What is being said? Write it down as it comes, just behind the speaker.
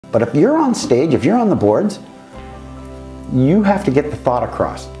But if you're on stage, if you're on the boards, you have to get the thought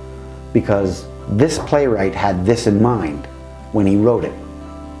across, because this playwright had this in mind when he wrote it.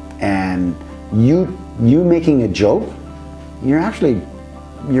 And you making a joke, you're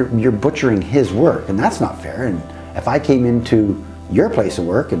butchering his work, and that's not fair. And if I came into your place of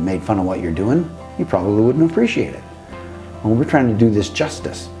work and made fun of what you're doing, you probably wouldn't appreciate it. Well, we're trying to do this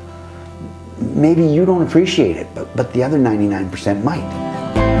justice. Maybe you don't appreciate it, but the other 99% might.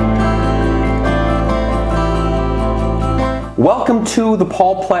 Welcome to the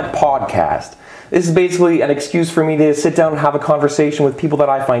Paul Plett podcast. This is basically an excuse for me to sit down and have a conversation with people that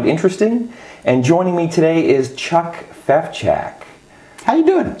I find interesting. And joining me today is Chuck Fefchak. How you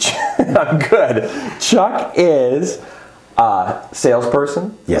doing? I'm good. Chuck is a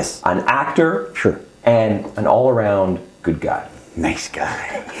salesperson, yes, an actor, sure, and an all-around good guy. Nice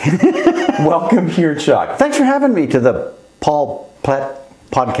guy. Welcome here, Chuck. Thanks for having me to the Paul Plett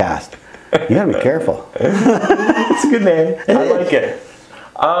podcast. You gotta be careful. It's a good name. I like it.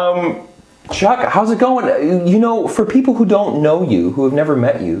 Chuck, how's it going? You know, for people who don't know you, who have never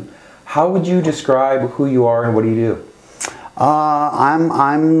met you, how would you describe who you are and what do you do?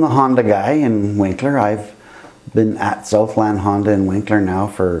 I'm the Honda guy in Winkler. I've been at Southland Honda in Winkler now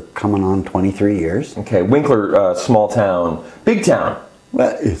for coming on 23 years. Okay, Winkler, small town, big town.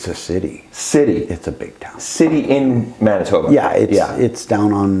 Well, it's a city. City. It's a big town. City in Manitoba. Yeah, it's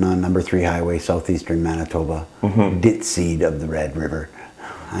down on number 3 highway, southeastern Manitoba, Ditseed of the Red River.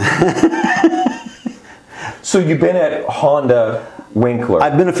 So you've been at Honda Winkler.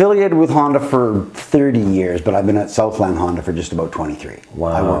 I've been affiliated with Honda for 30 years, but I've been at Southland Honda for just about 23.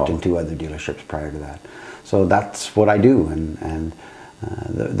 Wow. I worked in 2 other dealerships prior to that. So that's what I do. And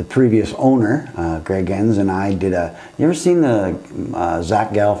the previous owner, Greg Enns, and I did you ever seen the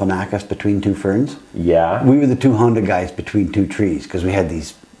Zach Galifianakis Between Two Ferns? Yeah. We were the 2 Honda guys between 2 trees, because we had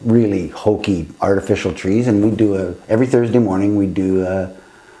these really hokey artificial trees, and we'd do every Thursday morning we'd do a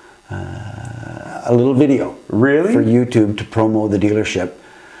little video. Really? For YouTube to promo the dealership.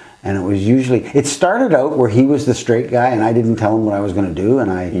 And it was usually, it started out where he was the straight guy and I didn't tell him what I was going to do, and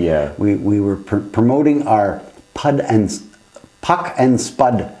we were promoting our puck and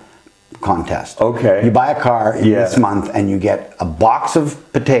spud contest. Okay. You buy a car in this month and you get a box of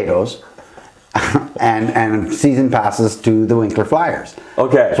potatoes and season passes to the Winkler Flyers.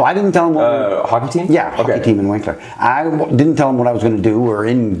 Okay. So I didn't tell him what hockey team? Yeah, hockey team in Winkler. I didn't tell him what I was going to do. We're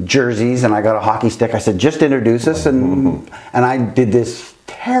in jerseys and I got a hockey stick. I said, just introduce us, and I did this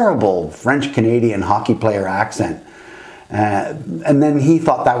terrible French-Canadian hockey player accent. And then he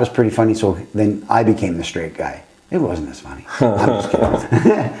thought that was pretty funny, so then I became the straight guy. It wasn't as funny. I'm just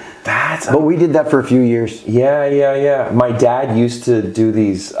kidding. But we did that for a few years. Yeah. My dad used to do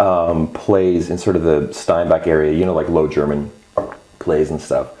these plays in sort of the Steinbach area, you know, like Low German plays and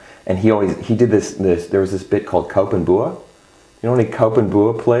stuff. And he did this, there was this bit called Kaup and Bua. You know any Kaup and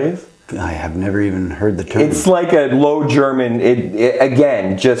Bua plays? I have never even heard the term. It's like a Low German,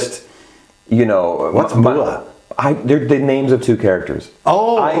 again, just, you know. What's Bua? They're the names of 2 characters.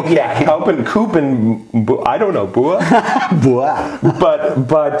 Oh, okay. Yeah, Coop and Bua, I don't know, Bua? Bua.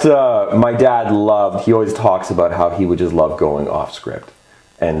 But my dad he always talks about how he would just love going off script.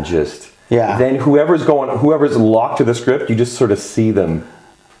 And just, then whoever's locked to the script, you just sort of see them.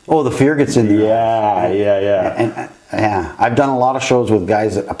 Oh, the fear gets in there. Yeah. And I've done a lot of shows with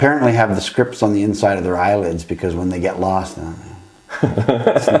guys that apparently have the scripts on the inside of their eyelids, because when they get lost,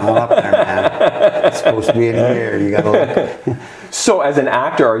 it's not up there, man. It's supposed to be in here. You gotta look. So, as an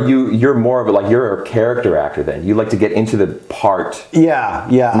actor, you're more of you're a character actor then? You like to get into the part. Yeah.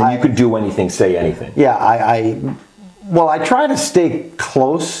 And then you could do anything, say anything. Yeah, well, I try to stay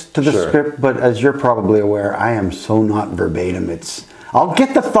close to the script, but as you're probably aware, I am so not verbatim. I'll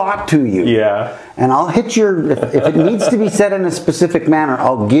get the thought to you. Yeah. And I'll hit if it needs to be said in a specific manner,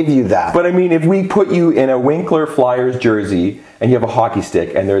 I'll give you that. But I mean, if we put you in a Winkler Flyers jersey and you have a hockey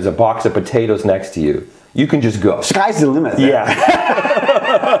stick and there's a box of potatoes next to you, you can just go. Sky's the limit there. Yeah.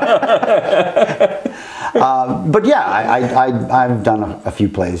 But yeah, I've done a few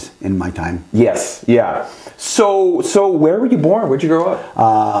plays in my time. Yes, yeah. So where were you born? Where'd you grow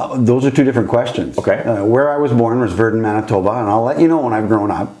up? Those are 2 different questions. Okay. Where I was born was Virden, Manitoba, and I'll let you know when I've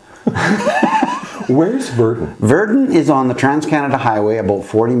grown up. Where's Virden? Virden is on the Trans-Canada Highway, about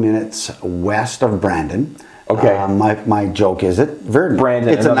 40 minutes west of Brandon. Okay. My joke is Virden.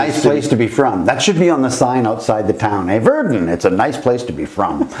 Brandon, it's a nice place to be from. That should be on the sign outside the town. Hey, Virden, it's a nice place to be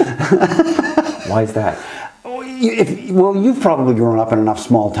from. Why is that? Well, you've probably grown up in enough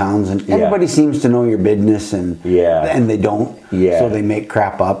small towns, and everybody seems to know your business, and they don't. Yeah. So they make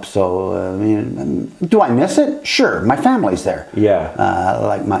crap up. So I mean, do I miss it? Sure, my family's there. Yeah.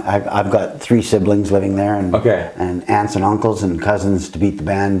 I've got 3 siblings living there, and aunts and uncles and cousins to beat the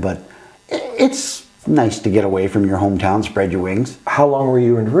band. But it's nice to get away from your hometown, spread your wings. How long were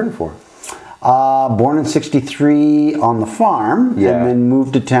you in Virden for? Born in '63 on the farm, and then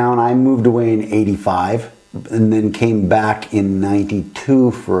moved to town. I moved away in '85, and then came back in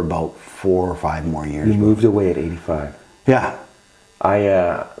 '92 for about 4 or 5 more years. You moved away at 85. Yeah.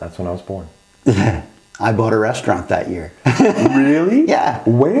 That's when I was born. I bought a restaurant that year. Really? Yeah.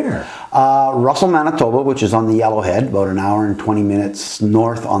 Where? Russell, Manitoba, which is on the Yellowhead, about an hour and 20 minutes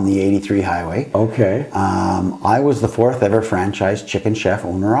north on the 83 highway. Okay. I was the 4th ever franchise chicken chef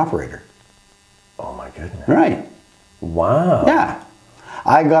owner-operator. Oh my goodness. Right. Wow. Yeah.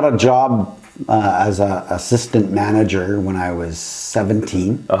 I got a job as an assistant manager when I was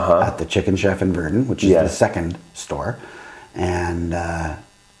 17 at the Chicken Chef in Virden, which is the second store. And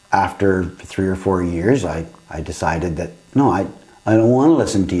after 3 or 4 years, I decided that, no, I don't want to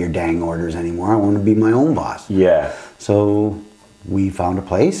listen to your dang orders anymore. I want to be my own boss. Yeah. So we found a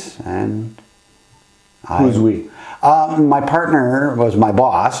place, and Who's we? My partner was my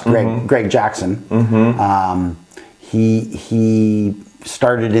boss, Greg Jackson. He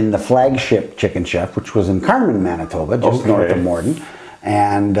started in the flagship Chicken Chef, which was in Carman, Manitoba, just north of Morden.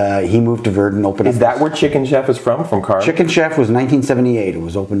 And he moved to Virden, opened up. Is that where Chicken Chef is from Carman? Chicken Chef was 1978. It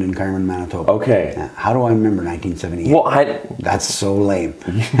was opened in Carman, Manitoba. Okay. How do I remember 1978? Well, that's so lame.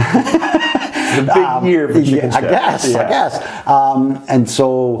 It's a big year for Chicken Chef. I guess. And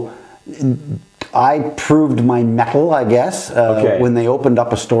so I proved my mettle, I guess. When they opened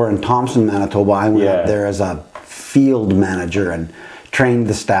up a store in Thompson, Manitoba, I went up there as a field manager and trained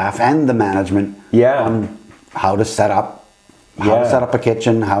the staff and the management on how to set up a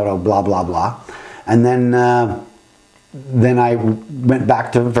kitchen, how to blah, blah, blah. And then I went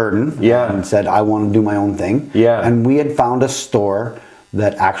back to Virden and said, I want to do my own thing. And we had found a store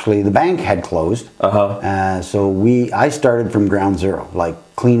that actually the bank had closed. So I started from ground zero, like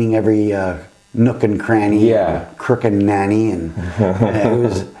cleaning every nook and cranny, crook and nanny, and it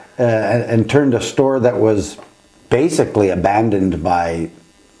was and turned a store that was basically abandoned by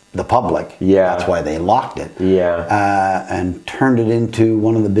the public. That's why they locked it. And turned it into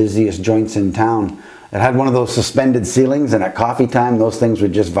one of the busiest joints in town. It had one of those suspended ceilings, and at coffee time, those things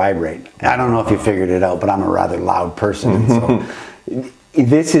would just vibrate. I don't know if you figured it out, but I'm a rather loud person. So.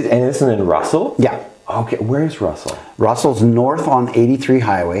 This is in Russell? Yeah. Okay, where's Russell? Russell's north on 83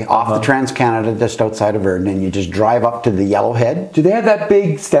 highway, off the Trans-Canada, just outside of Virden, and you just drive up to the Yellowhead. Do they have that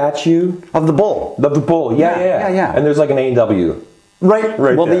big statue? Of the bull. Of the bull, yeah. And there's like an A&W. Right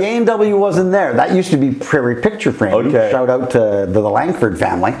well, there. The A&W wasn't there. That used to be Prairie Picture Frame. Shout out to the Langford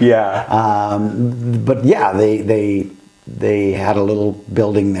family. But yeah, they had a little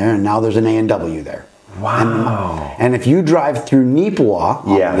building there, and now there's an A&W there. Wow. And if you drive through Neepawa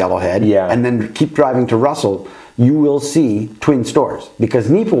on the Yellowhead, and then keep driving to Russell, you will see twin stores, because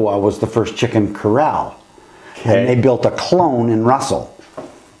Neepawa was the first chicken corral. And they built a clone in Russell.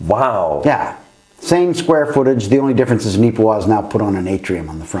 Wow. Yeah. Same square footage. The only difference is Neepawa is now put on an atrium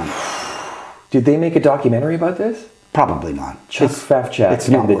on the front. Did they make a documentary about this? Probably not. It's Fefchak. It's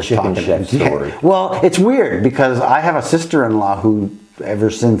not the worth Chicken talking Chef story. Yeah. Well, it's weird because I have a sister-in-law who, ever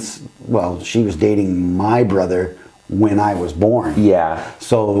since, she was dating my brother when I was born.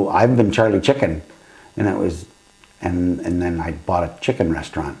 So I've been Charlie Chicken, and it was, and then I bought a chicken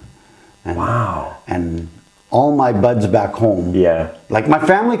restaurant. And, and all my buds back home. Like my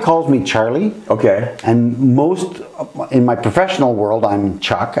family calls me Charlie. And most in my professional world, I'm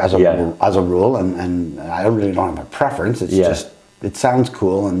Chuck as a rule, and I really don't have a preference. It's just it sounds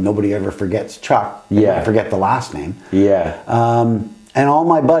cool, and nobody ever forgets Chuck. I forget the last name. And all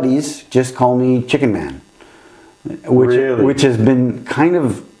my buddies just call me Chicken Man, which has been kind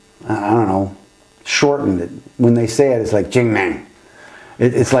of I don't know shortened. When they say it, it's like Chicken Man.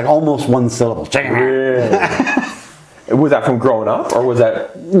 It's like almost one syllable. Chicken Man. Was that from growing up, or was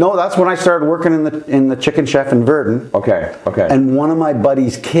that? No, that's when I started working in the Chicken Chef in Virden. And one of my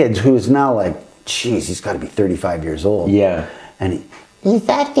buddy's kids, who is now like, geez, he's got to be 35 years old. And is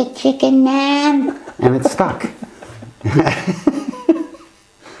that the Chicken Man? And it stuck.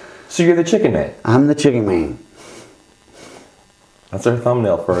 So you're the Chicken Man. I'm the Chicken Man. That's our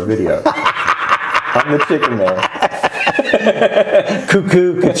thumbnail for our video. I'm the Chicken Man.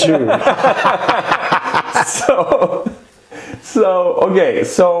 Cuckoo, cuckoo. So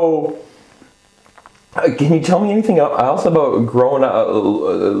Can you tell me anything else about growing up,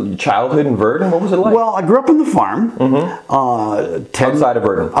 childhood in Virden? What was it like? Well, I grew up on the farm. Outside of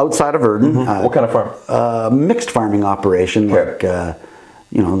Virden? Outside of Virden. What kind of farm? Mixed farming operation, like,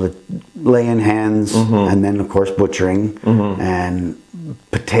 you know, the laying hens, and then, of course, butchering, and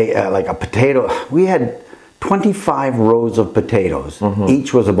like a potato. We had 25 rows of potatoes.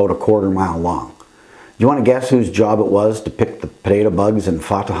 Each was about a quarter-mile long. You want to guess whose job it was to pick the potato bugs in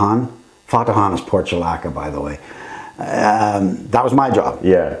Fatahan? Fatahan is portulaca, by the way. That was my job.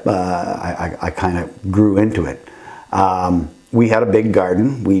 Yeah. I kind of grew into it. We had a big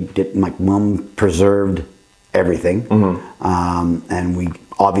garden. My mom preserved everything. And we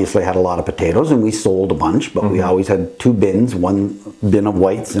obviously had a lot of potatoes, and we sold a bunch, but we always had 2 bins, one bin of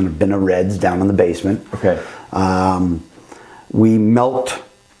whites and a bin of reds down in the basement. Okay. We milked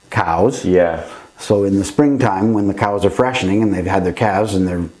cows. Yeah. So in the springtime, when the cows are freshening and they've had their calves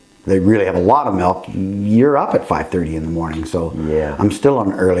and they really have a lot of milk, you're up at 5:30 in the morning. So yeah. I'm still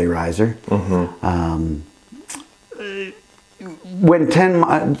an early riser. When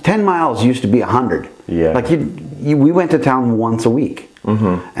 10 miles used to be 100. Yeah. Like we went to town once a week.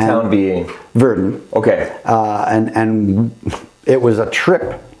 Town being? Virden. Okay. And it was a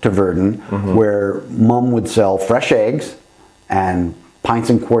trip to Virden where Mom would sell fresh eggs and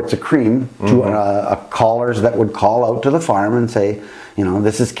pints and quarts of cream to callers that would call out to the farm and say, you know,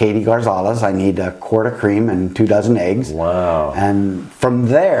 this is Katie Garzales. I need a quart of cream and 2 dozen eggs. Wow. And from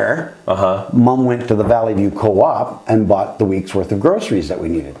there, Mom went to the Valley View Co-op and bought the week's worth of groceries that we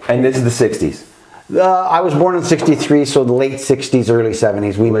needed. And this is the 60s? I was born in 63, so the late 60s, early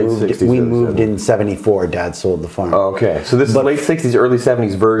 70s. We moved in 74. Dad sold the farm. Okay. So this is the late 60s, early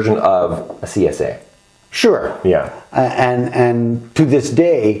 70s version of a CSA. Sure. Yeah. And to this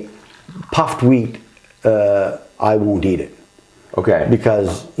day, puffed wheat, I won't eat it. Okay.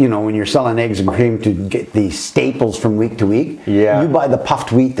 Because, you know, when you're selling eggs and cream to get the staples from week to week, yeah. you buy the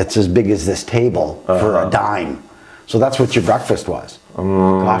puffed wheat that's as big as this table for a dime. So that's what your breakfast was.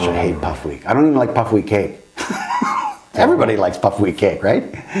 Gosh, I hate puffed wheat. I don't even like puffed wheat cake. Everybody likes puffed wheat cake, right?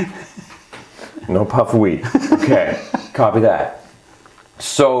 No puffed wheat. Okay. Copy that.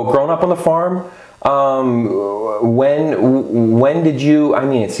 So, growing up on the farm, when did you, I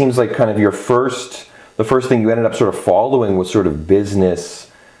mean, it seems like kind of the first thing you ended up sort of following was sort of business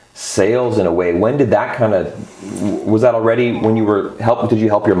sales in a way. When did that kind of, was that already when you were, did you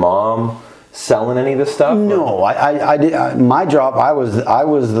help your mom selling any of this stuff? No, I did. My job, I was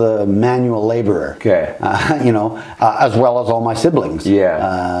the manual laborer. Okay. You know, as well as all my siblings.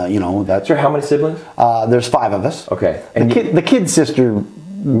 Yeah. You know, that's. Sure. How many siblings? There's 5 of us. Okay. And the kid sister.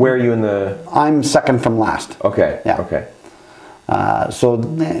 Where are you in the? I'm second from last. Okay. Yeah. Okay. So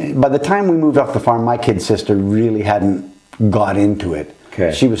by the time we moved off the farm, my kid sister really hadn't got into it.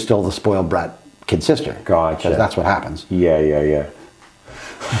 Okay. She was still the spoiled brat kid sister. Gotcha. Because that's what happens. Yeah.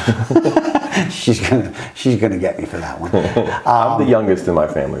 she's gonna get me for that one. I'm the youngest in my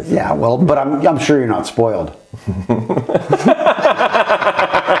family. So. Yeah, well, but I'm sure you're not spoiled.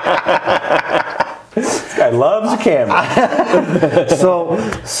 This guy loves a camera.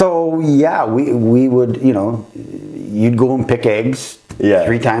 so yeah, we would, you know, you'd go and pick eggs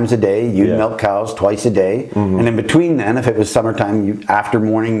 3 times a day. You'd milk cows twice a day, and in between then, if it was summertime, after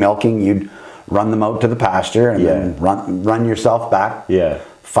morning milking, you'd run them out to the pasture and then run yourself back. Yeah.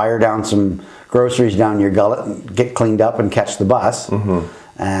 Fire down some groceries down your gullet, and get cleaned up and catch the bus.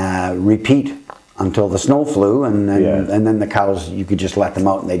 Repeat until the snow flew, and then the cows, you could just let them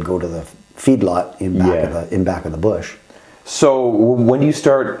out and they'd go to the feedlot in back of the bush. So when do you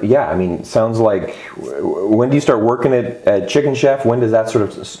start? Yeah, I mean, sounds like when do you start working at Chicken Chef? When does that sort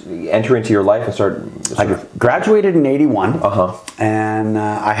of enter into your life and start? I graduated in '81, and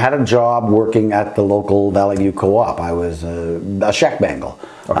I had a job working at the local Valley View Co-op. I was a shack bangle.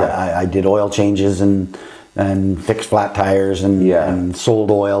 Okay. I did oil changes and fixed flat tires and sold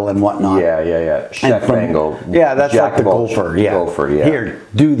oil and whatnot. Yeah. Chef bangle. Yeah, that's like the gopher. Yeah. Gopher, yeah. Here,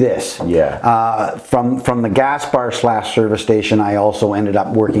 do this. Yeah. From the gas bar / service station, I also ended up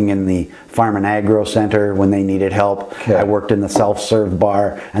working in the Farm and Agro Center when they needed help. Okay. I worked in the self-serve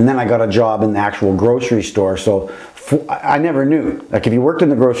bar, and then I got a job in the actual grocery store. So I never knew. Like, if you worked in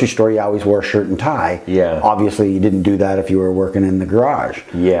the grocery store, you always wore a shirt and tie. Yeah. Obviously, you didn't do that if you were working in the garage.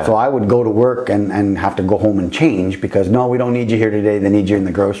 Yeah. So I would go to work and have to go home and change because, no, we don't need you here today. They need you in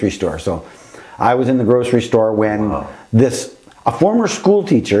the grocery store. So I was in the grocery store when a former school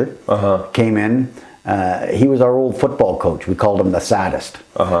teacher came in He was our old football coach. We called him the saddest.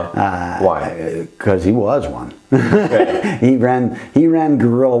 Why? Because he was one. Okay. He ran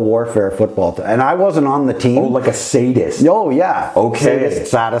guerrilla warfare football, and I wasn't on the team. Oh, like a sadist. Oh yeah. Okay.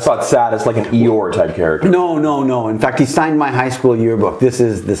 Sadist, saddest. I thought saddest like an Eeyore type character. No. In fact, he signed my high school yearbook. This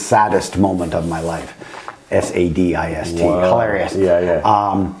is the saddest moment of my life. SADIST. Wow. Hilarious.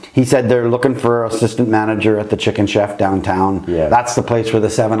 Yeah. He said they're looking for assistant manager at the Chicken Chef downtown. Yeah. That's the place where the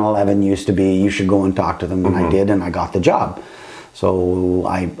 7-Eleven used to be. You should go and talk to them. And I did, and I got the job. So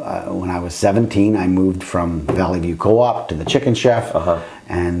when I was 17, I moved from Valley View Co-op to the Chicken Chef.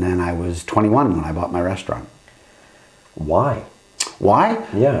 And then I was 21 when I bought my restaurant. Why? Why?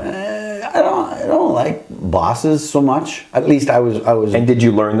 Yeah. I don't like bosses so much. At least I was. And did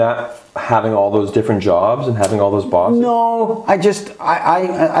you learn that having all those different jobs and having all those bosses? No, I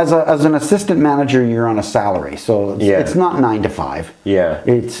as an assistant manager, you're on a salary, so it's not 9 to 5. Yeah.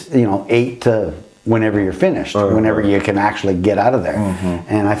 It's 8 to whenever you're finished, whenever you can actually get out of there.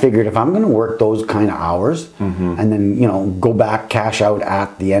 And I figured if I'm going to work those kind of hours, and then go back, cash out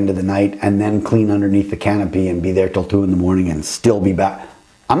at the end of the night, and then clean underneath the canopy and be there till 2 in the morning and still be back,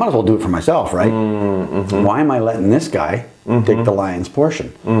 I might as well do it for myself, right? Why am I letting this guy take the lion's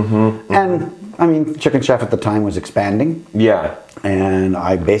portion? And I mean, Chicken Chef at the time was expanding. Yeah. And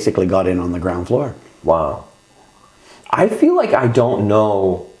I basically got in on the ground floor. Wow. I feel like I didn't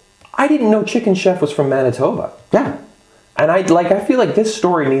know Chicken Chef was from Manitoba. Yeah. And I feel like this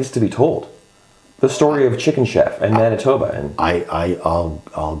story needs to be told. The story of Chicken Chef and Manitoba. And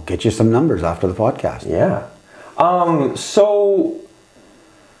I'll get you some numbers after the podcast. Yeah. So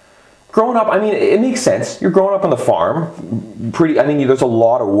growing up, I mean, it makes sense. You're growing up on the farm. There's a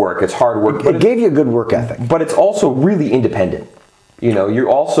lot of work. It's hard work. It gave you a good work ethic. But it's also really independent. You're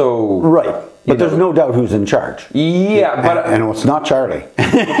also... Right. But there's no doubt who's in charge. Yeah, but... And it's not Charlie.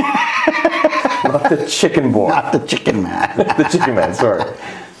 Not the chicken boy. Not the chicken man. The chicken man, sorry.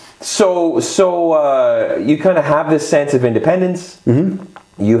 So you kind of have this sense of independence.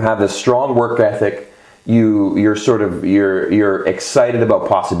 You have this strong work ethic. You're excited about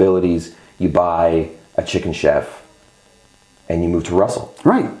possibilities. You buy a Chicken Chef, and you move to Russell.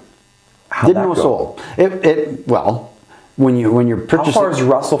 Right. Didn't know a soul. When you're purchasing. How far is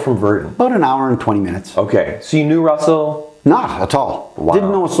Russell from Virden? About an hour and 20 minutes. Okay, so you knew Russell? Not at all. Wow.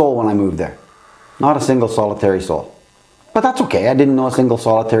 Didn't know a soul when I moved there. Not a single solitary soul. But that's okay. I didn't know a single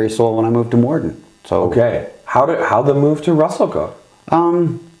solitary soul when I moved to Morden. So okay, how the move to Russell go?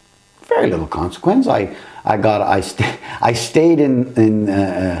 Very little consequence. I stayed in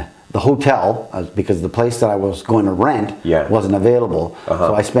the hotel because the place that I was going to rent wasn't available.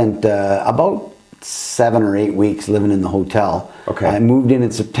 So I spent about 7 or 8 weeks living in the hotel. Okay. I moved in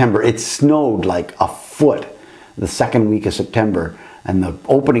September. It snowed like a foot the second week of September, and the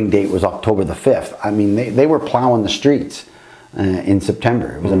opening date was October the 5th. I mean, they were plowing the streets in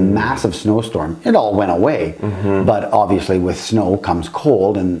September. It was a massive snowstorm. It all went away, but obviously with snow comes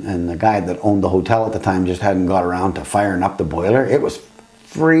cold, and the guy that owned the hotel at the time just hadn't got around to firing up the boiler. It was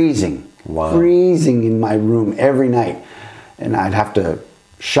freezing. Wow. Freezing in my room every night, and I'd have to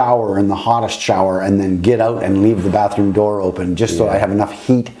shower in the hottest shower and then get out and leave the bathroom door open just so I have enough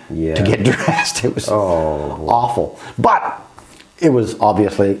heat to get dressed. It was awful, but it was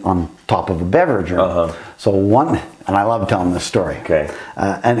obviously on top of a beverage room. So and I love telling this story. Okay.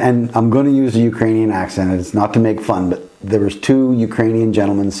 And I'm going to use a Ukrainian accent. It's not to make fun, but there was 2 Ukrainian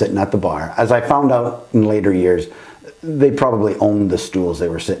gentlemen sitting at the bar. As I found out in later years, they probably owned the stools they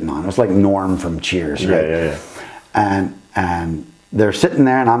were sitting on. It was like Norm from Cheers, right? Yeah. And they're sitting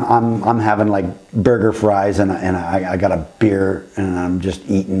there, and I'm having like burger fries, and I got a beer, and I'm just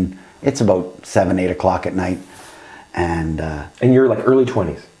eating. It's about 7, 8 o'clock at night, and you're like early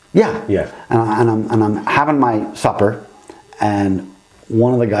 20s. Yeah. And I'm having my supper, and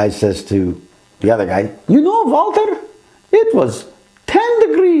one of the guys says to the other guy, Walter, it was 10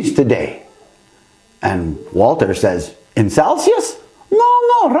 degrees today. And Walter says, in Celsius?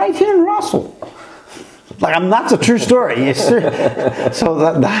 No, right here in Russell. That's a true story. So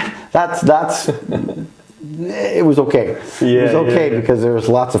that's it was okay. It was okay because there was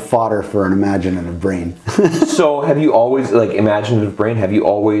lots of fodder for an imaginative brain. So have you always, imaginative brain, have you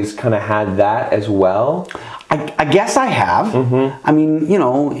always kind of had that as well? I guess I have. I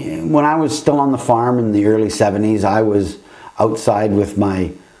mean, when I was still on the farm in the early 70s, I was outside with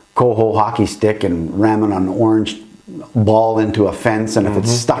my Coho hockey stick and ramming an orange ball into a fence, and if it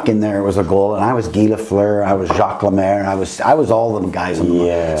stuck in there, it was a goal. And I was Guy Lafleur, I was Jacques Lemaire, I was all them guys.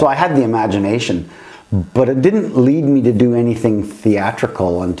 So I had the imagination, but it didn't lead me to do anything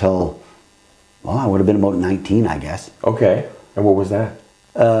theatrical until, I would have been about 19, I guess. Okay. And what was that?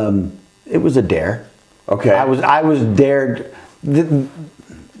 It was a dare. Okay. I was dared.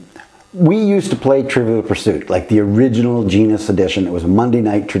 We used to play Trivial Pursuit, like the original Genus edition. It was a Monday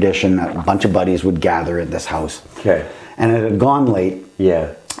night tradition. A bunch of buddies would gather at this house. Okay. And it had gone late.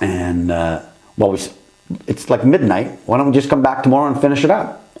 Yeah. And, well, it's like midnight. Why don't we just come back tomorrow and finish it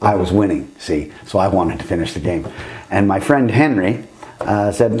up? I was winning, see, so I wanted to finish the game. And my friend Henry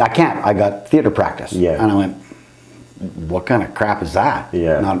said, I can't, I got theater practice. Yeah. And I went, what kind of crap is that?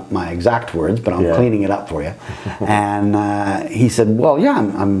 Yeah. Not my exact words, but I'm cleaning it up for you. And he said, well, yeah,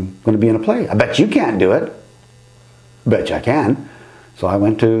 I'm going to be in a play. I bet you can't do it. Bet you I can. So I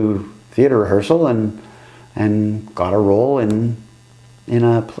went to theater rehearsal and got a role in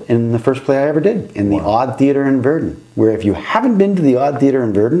the first play I ever did, in the Odd Theater in Virden, where if you haven't been to the Odd Theater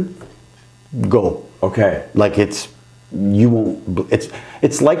in Virden, go. Okay. Like it's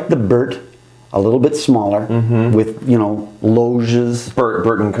like the Burt, a little bit smaller, with, you know, loges.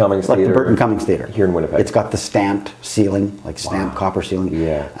 Burton Cummings like Theater. the Burton Cummings Theater. Here in Winnipeg. It's got the stamped ceiling, like stamped copper ceiling.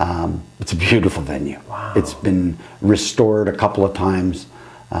 Yeah. It's a beautiful venue. Wow. It's been restored a couple of times.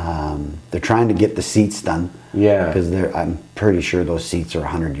 They're trying to get the seats done. Yeah. Because I'm pretty sure those seats are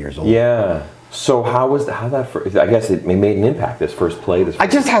 100 years old. Yeah. So how that first, I guess it made an impact, this first play? I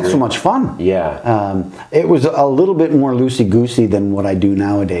just had so much fun. Yeah. It was a little bit more loosey-goosey than what I do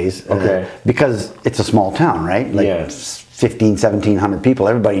nowadays. Okay. Because it's a small town, right? Like 1,700 people.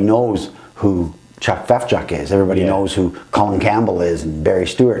 Everybody knows who Chuck Fefchak is. Everybody knows who Colin Campbell is and Barry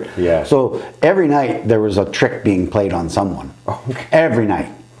Stewart. Yeah. So every night there was a trick being played on someone. Okay. Every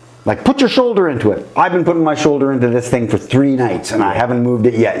night. Like, put your shoulder into it. I've been putting my shoulder into this thing for 3 nights and I haven't moved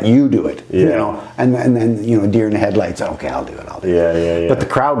it yet. You do it. Yeah. You know, and then, you know, deer in the headlights. Okay, I'll do it. Yeah. But the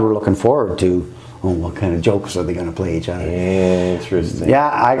crowd were looking forward to, what kind of jokes are they going to play each other? Interesting.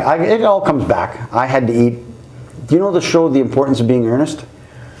 Yeah, it all comes back. I had to eat. Do you know the show The Importance of Being Earnest?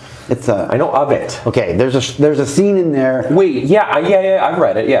 I know of it. Okay, there's a scene in there. Wait, yeah, I've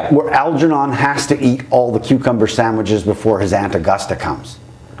read it, yeah. Where Algernon has to eat all the cucumber sandwiches before his Aunt Augusta comes.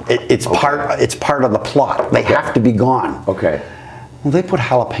 It's part of the plot. They have to be gone. Okay. Well, they put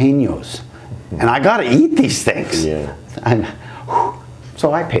jalapenos, and I got to eat these things. Yeah. And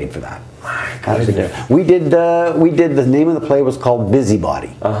so I paid for that. We did the name of the play was called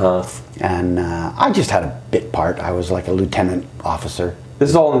Busybody. And I just had a bit part. I was like a lieutenant officer. This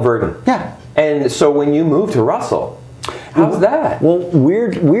is all in Virden. Yeah. And so when you moved to Russell, how's that? Well,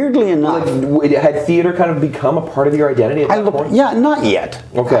 weirdly enough, had theater kind of become a part of your identity at that point? Yeah, not yet.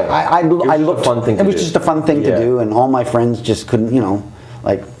 Okay. I looked. Fun thing to it was do. just a fun thing to do, and all my friends just couldn't. You know,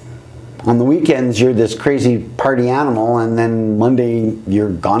 like on the weekends you're this crazy party animal, and then Monday you're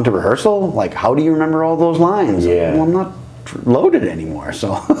gone to rehearsal. Like, how do you remember all those lines? Yeah. Well, I'm not loaded anymore,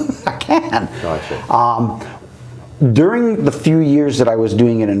 so I can't. Gotcha. During the few years that I was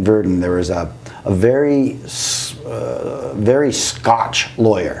doing it in Virden, there was a very Scotch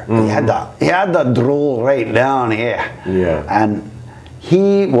lawyer. He had the droll right down here. Yeah. And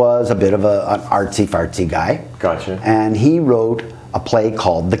he was a bit of an artsy-fartsy guy. Gotcha. And he wrote a play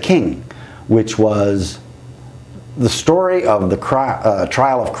called The King, which was the story of the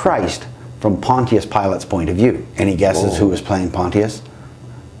trial of Christ from Pontius Pilate's point of view. Any guesses who was playing Pontius?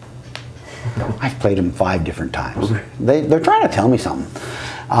 I've played him 5 different times. They're trying to tell me something.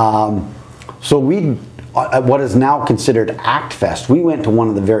 So we, what is now considered Act Fest, we went to one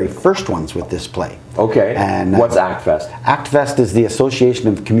of the very first ones with this play. Okay. And what's Act Fest? Act Fest is the Association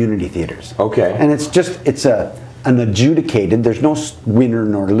of Community Theaters. Okay. And it's an adjudicated, there's no winner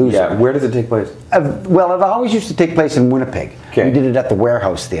nor loser. Yeah, where does it take place? Well, it always used to take place in Winnipeg. Okay. We did it at the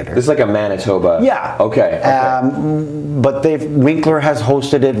Warehouse Theater. This is like a Manitoba. Yeah. Okay. But Winkler has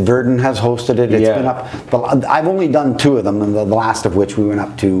hosted it, Virden has hosted it. It's been up. I've only done 2 of them, and the last of which we went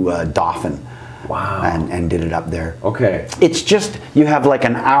up to Dauphin. Wow. And did it up there. Okay. It's just, you have like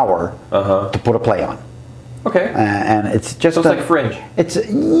an hour to put a play on. Okay. And it's just... So it's like Fringe. It's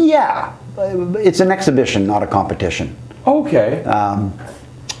an exhibition, not a competition. Okay.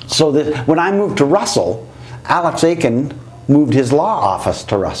 So when I moved to Russell, Alex Aiken moved his law office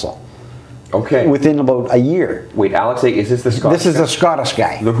to Russell. Okay. Within about a year. Wait, Alex Aiken, is this the Scottish This is the Scottish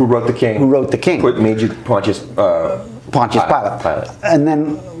guy. Who wrote The King? Who wrote The King. Made you Pontius Pilate. And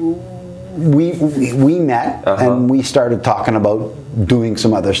then we met and we started talking about doing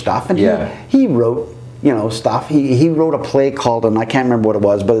some other stuff. And he wrote, stuff. He wrote a play called, and I can't remember what it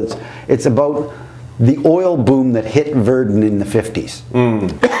was, but it's about the oil boom that hit Virden in the 50s.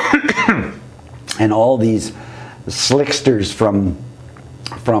 And all these slicksters from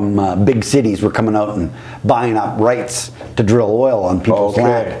big cities were coming out and buying up rights to drill oil on people's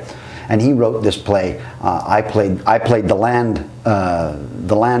land. And he wrote this play. I played the land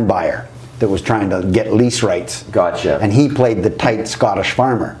buyer. that was trying to get lease rights. Gotcha. And he played the tight Scottish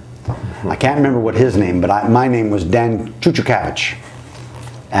farmer. I can't remember what his name, but my name was Dan Chuchukavich.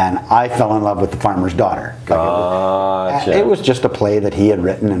 And I fell in love with the farmer's daughter. Gotcha. It was just a play that he had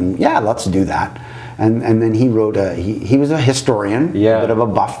written, and yeah, let's do that. And then he wrote he was a historian, a bit of a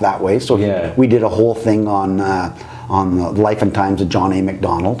buff that way. So we did a whole thing on the life and times of John A.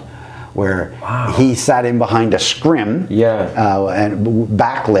 Macdonald, where he sat in behind a scrim and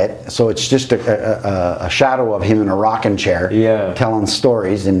backlit, so it's just a shadow of him in a rocking chair telling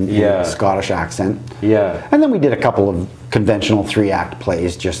stories in a Scottish accent. And then we did a couple of conventional 3-act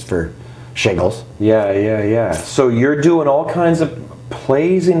plays just for shiggles. So you're doing all kinds of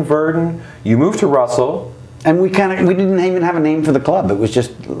plays in Virden. You moved to Russell. And we didn't even have a name for the club. It was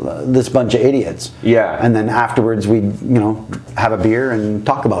just this bunch of idiots. And then afterwards we'd, have a beer and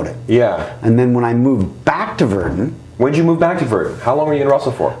talk about it. And then when I moved back to Virden. When did you move back to Virden? How long were you in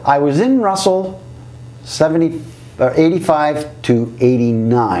Russell for? I was in Russell 85 to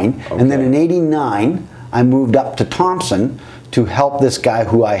 89. And then in 89 I moved up to Thompson to help this guy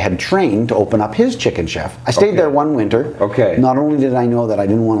who I had trained to open up his chicken chef. I stayed there one winter. Not only did I know that I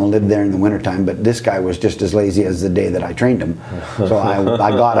didn't want to live there in the wintertime, but this guy was just as lazy as the day that I trained him. So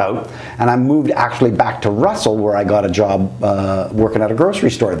I got out, and I moved actually back to Russell, where I got a job working at a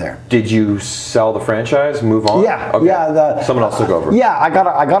grocery store there. Did you sell the franchise, move on? Someone else took over. I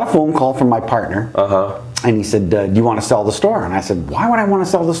got a phone call from my partner. And he said, do you want to sell the store? And I said, why would I want to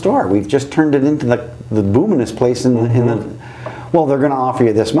sell the store? We've just turned it into the boomingest place in the... Well, they're going to offer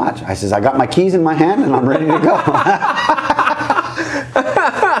you this much. I says, I got my keys in my hand and I'm ready to go.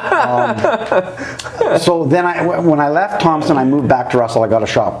 So then when I left Thompson, I moved back to Russell. I got a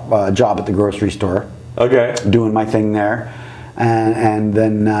job at the grocery store. Doing my thing there. And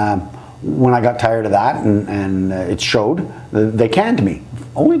then when I got tired of that and it showed, they canned me.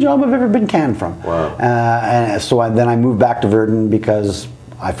 Only job I've ever been canned from. And so then I moved back to Virden because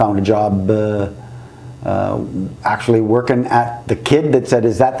I found a job actually working at the kid that said,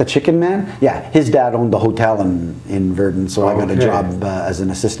 is that the chicken man? Yeah, his dad owned the hotel in Virden, so I got a job as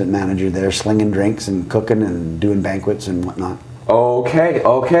an assistant manager there, slinging drinks and cooking and doing banquets and whatnot.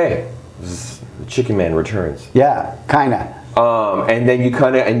 The chicken man returns. Yeah, kinda. And then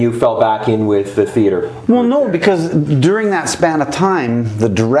you fell back in with the theater. Well, no, because during that span of time, the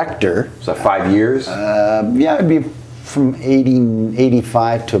director... Was that 5 years? It'd be from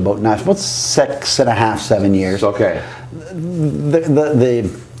 85 to about 6.5, 7 years.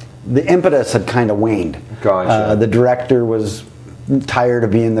 The impetus had kind of waned. The director was tired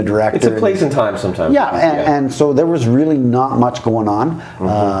of being the director. It's a place and time sometimes. And so there was really not much going on.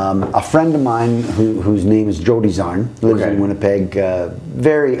 A friend of mine whose name is Jody Zarn, lives in Winnipeg,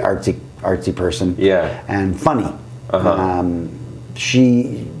 very artsy person, and funny.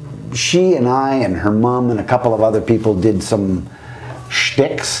 She and I and her mom and a couple of other people did some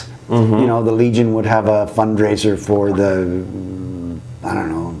shticks. The Legion would have a fundraiser for the, I don't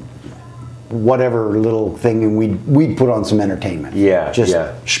know, whatever little thing, and we'd put on some entertainment.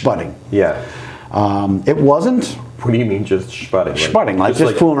 Sputting. It wasn't. What do you mean, just sputting? Sputting,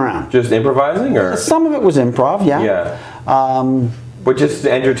 just fooling around. Just improvising, or some of it was improv, but just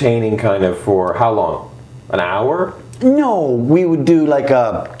entertaining, kind of, for how long? An hour? No, we would do like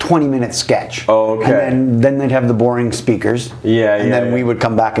a 20-minute sketch. And then they'd have the boring speakers. And then we would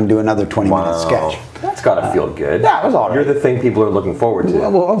come back and do another 20-minute sketch. That's got to feel good. Yeah, it was all right. You're the thing people are looking forward to.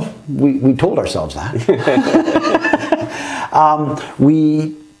 Well, we told ourselves that.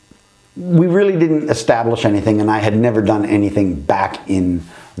 We really didn't establish anything, and I had never done anything back in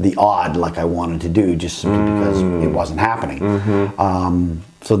the odd like I wanted to do, just simply because it wasn't happening.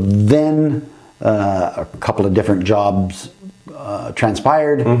 So then a couple of different jobs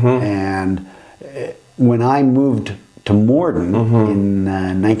transpired, and when I moved to Morden in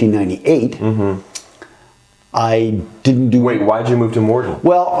 1998, I didn't do... Wait, why'd you move to Morden?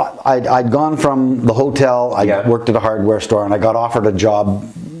 Well, I'd gone from the hotel, I worked at a hardware store, and I got offered a job,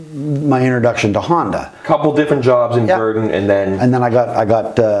 my introduction to Honda. Couple different jobs in Virden, and then... And then I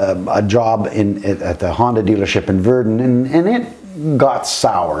got a job at the Honda dealership in Virden, and it got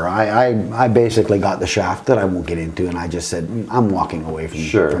sour. I basically got the shaft that I won't get into, and I just said, I'm walking away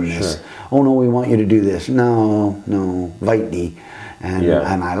from this. Oh no, we want you to do this. No, Vite,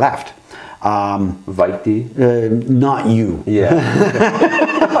 and I left. Vite? Not you.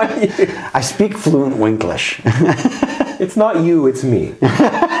 I speak fluent Winklish. It's not you, it's me.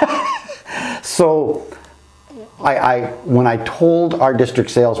 So when I told our district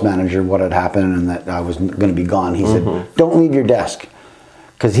sales manager what had happened and that I was going to be gone, he said, don't leave your desk.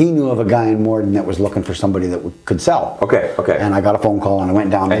 because he knew of a guy in Morden that was looking for somebody that could sell. Okay. And I got a phone call and I went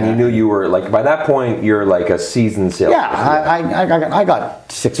down there. And you knew you were like, by that point, you're like a seasoned salesperson. Yeah, I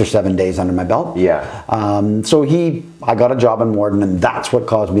got 6 or 7 days under my belt. Yeah. So I got a job in Morden, and that's what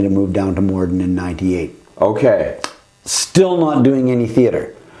caused me to move down to Morden in '98. Okay. Still not doing any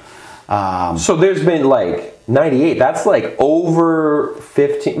theater. So there's been like 98. That's like over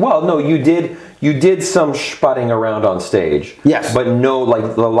 15. Well, no, you did some sputting around on stage. Yes. But no,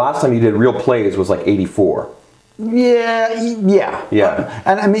 like the last time you did real plays was like 84. Yeah.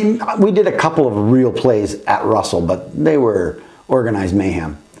 And I mean, we did a couple of real plays at Russell, but they were organized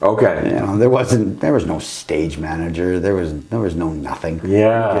mayhem. Okay. You know, there was no stage manager. There was no nothing.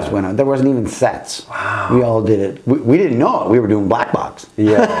 Yeah. We just went on. There wasn't even sets. Wow. We all did it. We didn't know it. We were doing black box.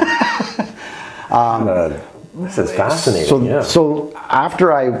 Yeah. This is fascinating. So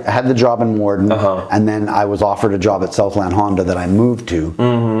after I had the job in Morden, and then I was offered a job at Southland Honda that I moved to,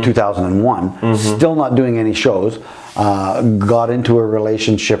 2001, still not doing any shows, got into a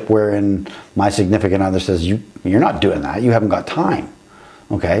relationship wherein my significant other says, you're not doing that. You haven't got time.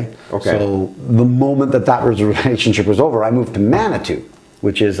 Okay. So the moment that relationship was over, I moved to Manitou,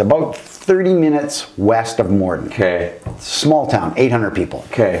 which is about 30 minutes west of Morden. Okay. Small town, 800 people.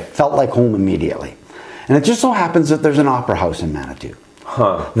 Okay. Felt like home immediately. And it just so happens that there's an opera house in Manitou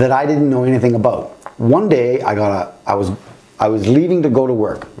that I didn't know anything about. One day I was leaving to go to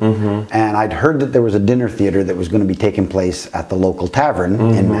work, and I'd heard that there was a dinner theater that was going to be taking place at the local tavern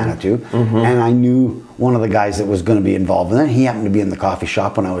in Manitou, and I knew one of the guys that was going to be involved in it. He happened to be in the coffee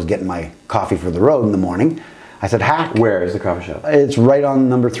shop when I was getting my coffee for the road in the morning. I said, Hack. Where is the coffee shop? It's right on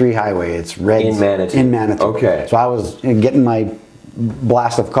number 3 highway. It's Red's. In Manitou. In Manitou. Okay. So I was getting my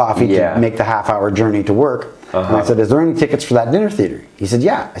blast of coffee to make the half-hour journey to work. And I said, is there any tickets for that dinner theater? He said,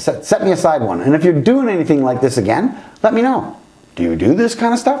 yeah. I said, set me aside one. And if you're doing anything like this again, let me know. Do you do this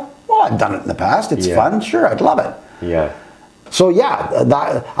kind of stuff? Well, I've done it in the past. It's fun. Sure, I'd love it. Yeah. So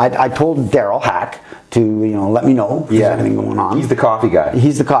I told Daryl Hack to let me know if there's anything going on. He's the coffee guy.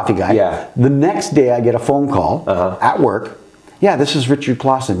 He's the coffee guy. Yeah. The next day I get a phone call at work. Yeah, this is Richard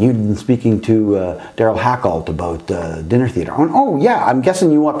Clausen. You've been speaking to Daryl Hackalt about dinner theater. I went, oh yeah, I'm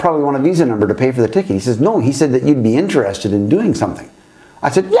guessing you probably want a Visa number to pay for the ticket. He says, no, he said that you'd be interested in doing something. I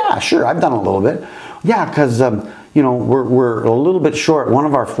said, yeah, sure, I've done a little bit. Yeah, because we're a little bit short. One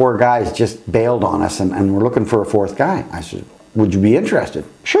of our 4 guys just bailed on us, and we're looking for a 4th guy. I said, would you be interested?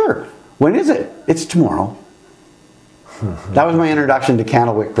 Sure. When is it? It's tomorrow. That was my introduction to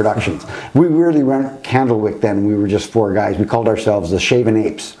Candlewick Productions. We really weren't Candlewick then. We were just 4 guys. We called ourselves the Shaven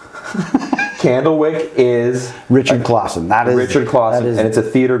Apes. Candlewick is Richard Clausen. That is Richard Clausen, and it's a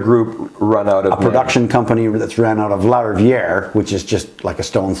theater group run out of a production company that's ran out of La Riviere, which is just like a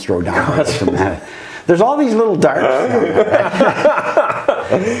stone's throw down. There's all these little darts.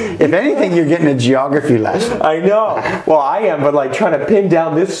 If anything, you're getting a geography lesson. I know. Well, I am, but like trying to pin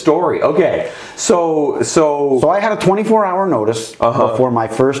down this story. Okay, so I had a 24-hour notice before my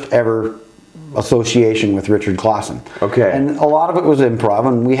first ever association with Richard Clausen. Okay. And a lot of it was improv,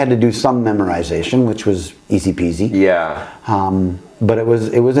 and we had to do some memorization, which was easy peasy. Yeah. But it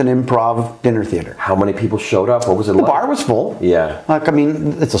was an improv dinner theater. How many people showed up? What was it like? The bar was full. Yeah. Like, I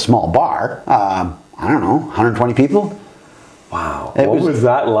mean, it's a small bar. I don't know, 120 people. Wow. What was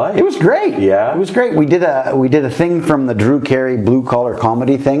that like? It was great. Yeah. It was great. We did a thing from the Drew Carey blue collar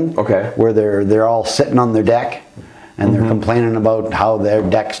comedy thing. Okay. Where they're all sitting on their deck and they're complaining about how their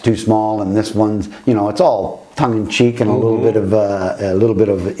deck's too small and this one's, it's all tongue in cheek and a little bit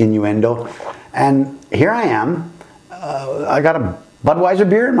of innuendo. And here I am. I got a Budweiser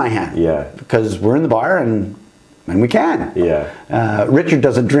beer in my hand. Yeah. Because we're in the bar and we can. Yeah. Richard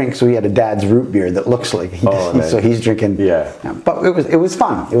doesn't drink, so he had a Dad's root beer that looks like he does. Nice. So he's drinking. Yeah. But it was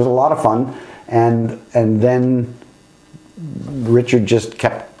fun. It was a lot of fun, and then Richard just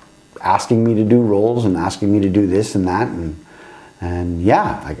kept asking me to do roles and asking me to do this and that, and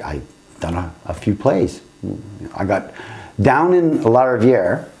yeah, I done a few plays. I got down in La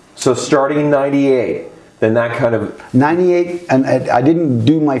Riviere. So starting in '98. Then that kind of 98, and I didn't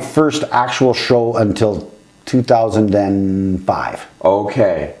do my first actual show until 2005.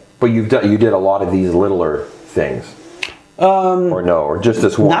 Okay, but you did a lot of these littler things, or no, or just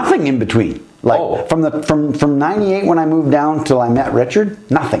this one? Nothing in between. Like from 98 when I moved down till I met Richard,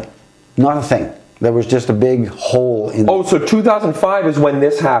 nothing, not a thing. There was just a big hole in. Oh, so 2005 is when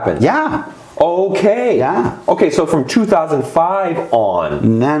this happened. Yeah. Okay. Yeah. Okay, so from 2005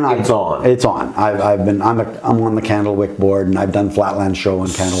 on, then it's on. It's on. I'm on the Candlewick board, and I've done Flatland show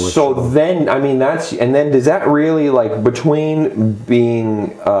and Candlewick. So show. then, I mean, then does that really, like, between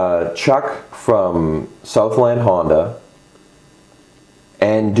being Chuck from Southland Honda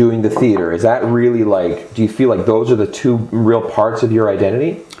and doing the theater, is that really like, do you feel like those are the two real parts of your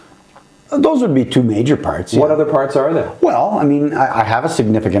identity? Those would be two major parts. What other parts are there? Well, I mean, I have a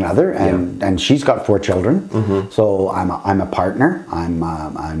significant other, and she's got 4 children. So I'm a partner. I've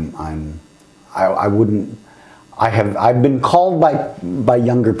been called by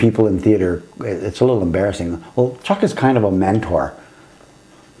younger people in theater. It's a little embarrassing. Well, Chuck is kind of a mentor.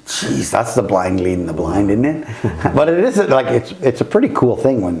 Jeez, that's the blind leading the blind, isn't it? But it is like it's a pretty cool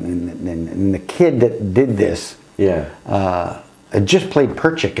thing when the kid that did this. Had just played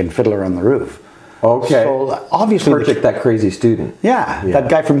Fefchak in Fiddler on the Roof. Okay. So obviously, Fefchak, that crazy student. Yeah, that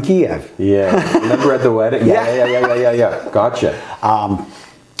guy from Kiev. Yeah. Remember at the wedding? Yeah. Gotcha.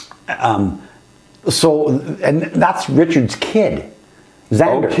 So, and that's Richard's kid,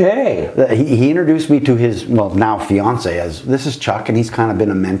 Xander. Okay. He introduced me to his, well, now fiance, as this is Chuck, and he's kind of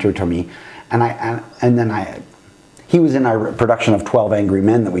been a mentor to me. He was in our production of 12 Angry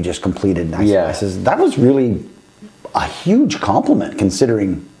Men that we just completed. And I says, that was really a huge compliment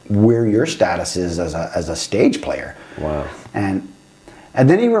considering where your status is as a stage player. Wow. And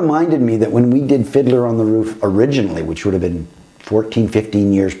then he reminded me that when we did Fiddler on the Roof originally, which would have been 14,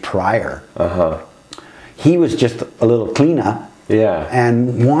 15 years prior, he was just a little cleanup.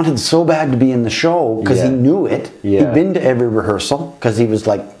 And wanted so bad to be in the show because he knew it. He'd been to every rehearsal because he was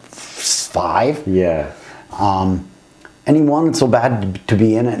like 5. And he wanted so bad to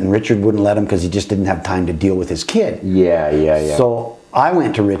be in it, and Richard wouldn't let him because he just didn't have time to deal with his kid. So I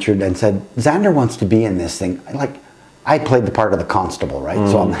went to Richard and said, Xander wants to be in this thing. Like, I played the part of the constable, right?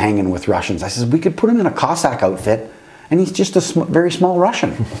 So I'm hanging with Russians. I said, we could put him in a Cossack outfit, and he's just a very small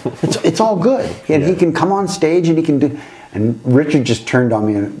Russian. It's all good. And he can come on stage and he can do... And Richard just turned on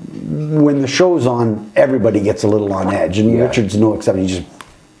me. And when the show's on, everybody gets a little on edge. And Richard's no exception.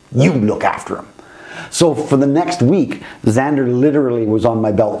 You look after him. So for the next week, Xander literally was on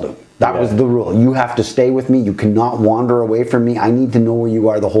my belt loop. That was the rule. You have to stay with me. You cannot wander away from me. I need to know where you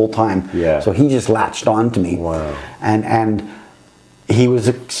are the whole time. So he just latched on to me. And he was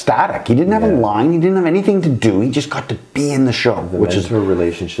ecstatic. He didn't have a line. He didn't have anything to do. He just got to be in the show. The mentor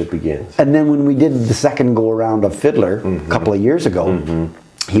relationship begins. And then when we did the second go around of Fiddler a couple of years ago,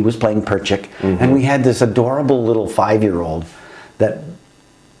 he was playing Fefchak, and we had this adorable little 5-year-old that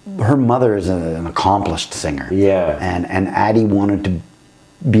her mother is an accomplished singer. And Addie wanted to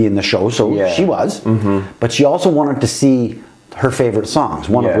be in the show, so she was. But she also wanted to see her favorite songs,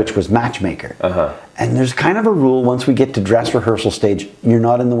 one of which was Matchmaker. And there's kind of a rule, once we get to dress rehearsal stage, you're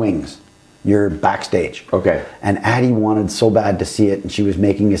not in the wings. You're backstage. And Addie wanted so bad to see it, and she was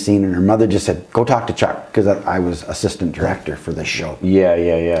making a scene, and her mother just said, go talk to Chuck, because I was assistant director for this show.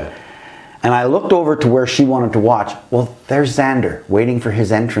 And I looked over to where she wanted to watch. Well, there's Xander waiting for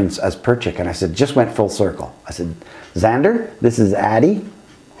his entrance as Fefchak. And I said, just went full circle. I said, Xander, this is Addie,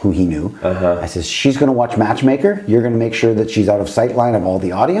 who he knew. I said, she's going to watch Matchmaker. You're going to make sure that she's out of sight line of all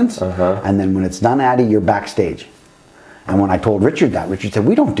the audience. And then when it's done, Addie, you're backstage. And when I told Richard that, Richard said,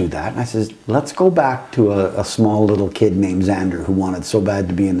 we don't do that. And I said, let's go back to a small little kid named Xander who wanted so bad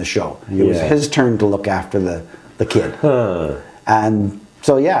to be in the show. It was his turn to look after the kid. And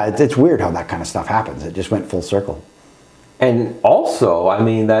so, yeah, it's weird how that kind of stuff happens. It just went full circle. And also, I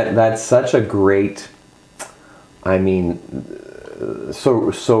mean, that's such a great, I mean,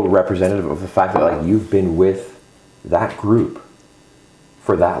 so representative of the fact that, like, you've been with that group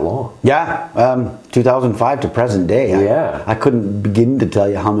for that long. 2005 to present day. I couldn't begin to tell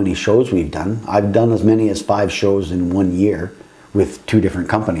you how many shows we've done. I've done as many as 5 shows in 1 year with 2 different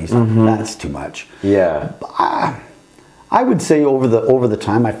companies. That's too much. I would say over the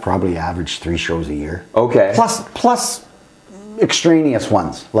time I've probably averaged 3 shows a year. Plus extraneous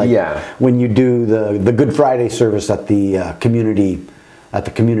ones, like when you do the Good Friday service at the community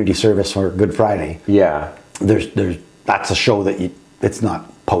service for Good Friday. There's that's a show that it's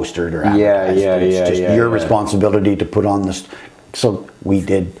not postered or advertised. It's just your responsibility to put on this. So we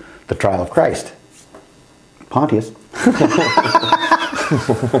did the Trial of Christ. Pontius.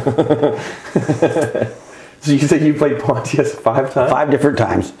 So you said you played Pontius 5 times? 5 different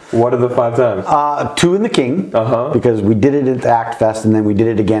times. What are the 5 times? 2 in the King, because we did it at the Act Fest, and then we did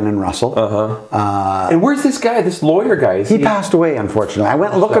it again in Russell. And where's this guy, this lawyer guy? He passed away, unfortunately. I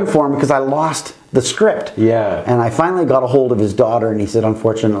went looking for him because I lost the script. And I finally got a hold of his daughter, and he said,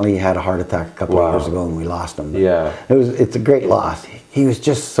 unfortunately, he had a heart attack a couple of years ago, and we lost him. It's a great loss. He was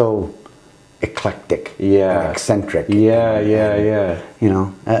just so eclectic, and eccentric. You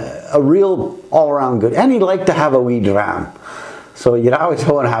know, a real all-around good. And he liked to have a wee dram. So you'd always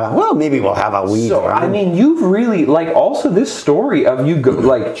go and have well, maybe we'll have a weed. So I mean, you've really like also this story of you go,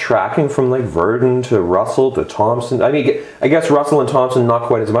 like tracking from like Virden to Russell to Thompson. I mean, I guess Russell and Thompson not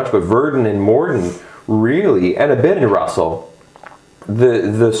quite as much, but Virden and Morden really, and a bit in Russell.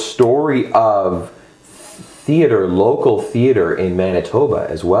 The story of theater, local theater in Manitoba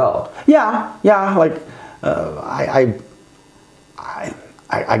as well. Yeah, like I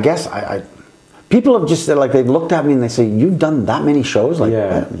guess people have just said, like, they've looked at me and they say, you've done that many shows? Like,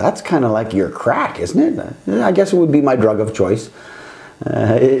 that's kind of like your crack, isn't it? I guess it would be my drug of choice.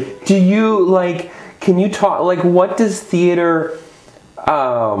 Do you, like, can you talk, like, what does theater,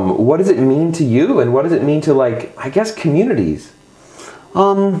 what does it mean to you? And what does it mean to, like, I guess, communities?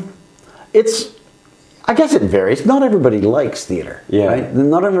 I guess it varies. Not everybody likes theater. Yeah. Right?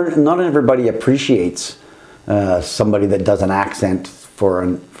 Not everybody appreciates somebody that does an accent for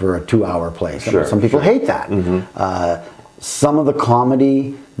a 2-hour play. Some people hate that. Some of the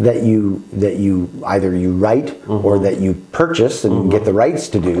comedy that you either you write or that you purchase and get the rights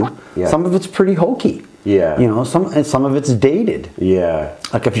to do, some of it's pretty hokey. Yeah. You know, some of it's dated. Yeah.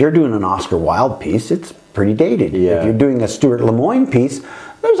 Like if you're doing an Oscar Wilde piece, it's pretty dated. Yeah. If you're doing a Stuart Lemoyne piece,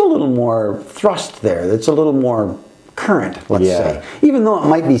 there's a little more thrust there. That's a little more current, let's say. Even though it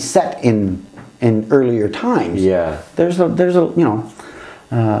might be set in earlier times. Yeah. There's a you know.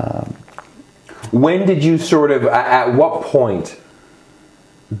 When did you sort of, at what point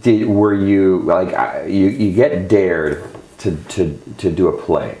were you, like, you get dared to do a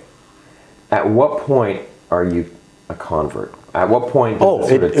play? At what point are you a convert? At what point does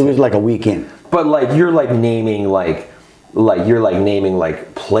it was like a weekend. But like you're like naming like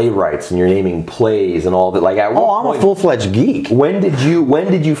playwrights and you're naming plays and all that. Like at what I'm point, a full-fledged geek. When did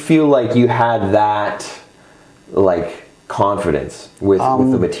you feel like you had that like confidence with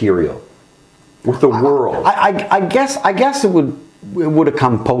the material, with the world? I guess it would have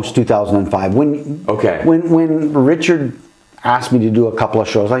come post 2005 when Richard asked me to do a couple of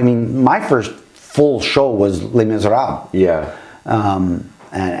shows. I mean, my first full show was Les Miserables. Yeah.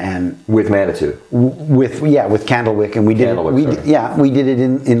 And with Manitou. With Candlewick, and we did it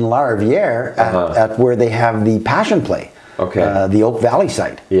in La Riviere at where they have the Passion Play. Okay. The Oak Valley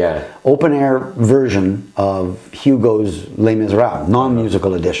site. Yeah. Open air version of Hugo's Les Miserables,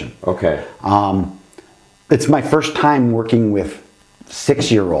 non-musical edition. Okay. It's my first time working with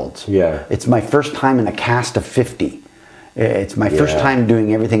 6-year-olds. Yeah. It's my first time in a cast of 50. It's my first time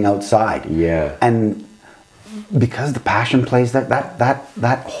doing everything outside. Yeah. And because the Passion Plays,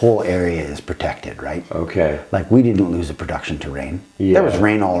 that whole area is protected, right? Okay. Like, we didn't lose a production to rain. Yeah. There was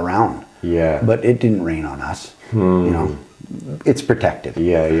rain all around. Yeah. But it didn't rain on us. You know, it's protected.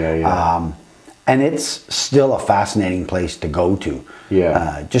 Yeah. And it's still a fascinating place to go to.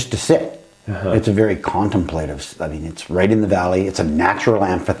 Yeah. Just to sit. It's a very contemplative. I mean, it's right in the valley. It's a natural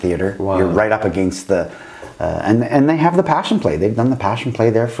amphitheater. Wow. You're right up against the. And they have the Passion Play. They've done the Passion Play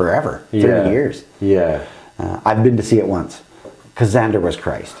there forever. 30 years. Yeah. I've been to see it once, because Xander was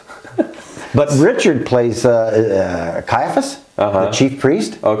Christ. But Richard plays Caiaphas, the chief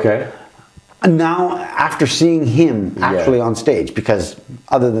priest. Okay. And now, after seeing him actually on stage, because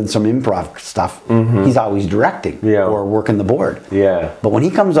other than some improv stuff, he's always directing or working the board. Yeah. But when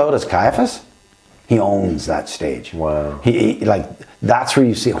he comes out as Caiaphas, he owns that stage. Wow. He like, that's where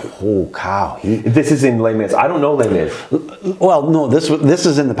you see, oh cow. This is in Les Mis. I don't know Les Mis. Well, no, this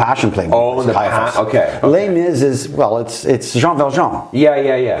is in the Passion Play. Oh, in the okay. Les Mis is, well, it's Jean Valjean.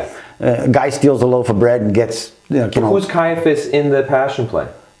 Yeah. Guy steals a loaf of bread and gets, Who's Caiaphas in the Passion Play?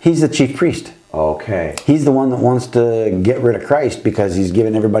 He's the chief priest. Okay. He's the one that wants to get rid of Christ because he's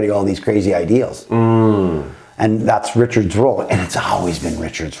given everybody all these crazy ideals. And that's Richard's role, and it's always been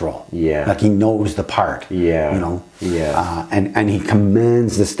Richard's role. Yeah. Like, he knows the part. Yeah. You know. Yeah. And he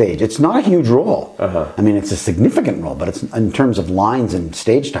commands the stage. It's not a huge role. I mean, it's a significant role, but it's, in terms of lines and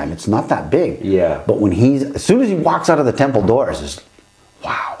stage time, it's not that big. Yeah. But when as soon as he walks out of the temple doors, it's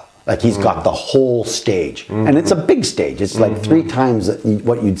wow. Like, he's got the whole stage, and it's a big stage. It's like 3 times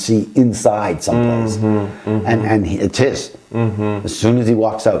what you'd see inside someplace, and it's his. As soon as he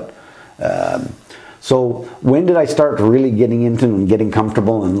walks out. So when did I start really getting into and getting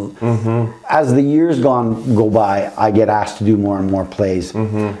comfortable? And as the years go by, I get asked to do more and more plays,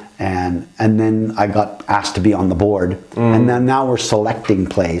 and then I got asked to be on the board, and then now we're selecting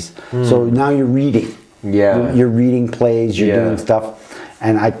plays. So now you're reading. Yeah. You're reading plays. You're doing stuff.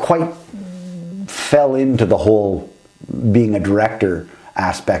 And I quite fell into the whole being a director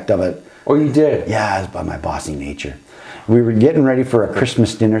aspect of it. Oh, you did? Yeah, it's by my bossy nature. we were getting ready for a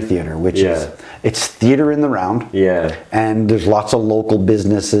Christmas dinner theater, which is, it's theater in the round. Yeah. And there's lots of local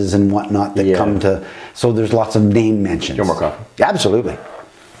businesses and whatnot that come to, so there's lots of name mentions. Do you want more coffee? Absolutely.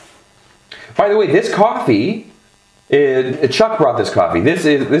 By the way, this coffee, Chuck brought this coffee. This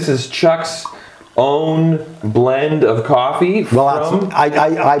is Chuck's own blend of coffee. Well,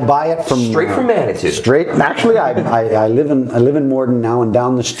 I buy it from straight from Manitoba. Straight. Actually, I live in Morden now, and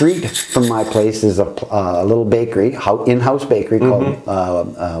down the street from my place is a little bakery, in-house bakery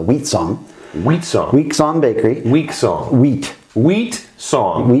called Wheat Song. Wheat Song. Wheat Song Bakery. Wheat Song. Wheat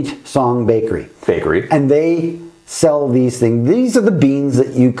Song Bakery. And they sell these things. These are the beans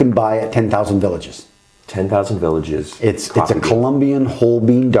that you can buy at 10,000 Villages. 10,000 Villages. It's a Colombian whole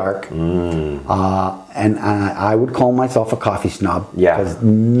bean dark, and I would call myself a coffee snob. Yeah, because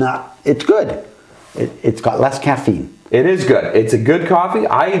it's good. It's got less caffeine. It is good. It's a good coffee.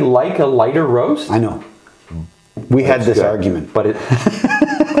 I like a lighter roast. I know. We had this argument, but it.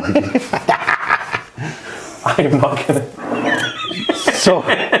 I'm not gonna. So,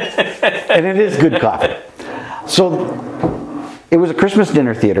 and it is good coffee. So, it was a Christmas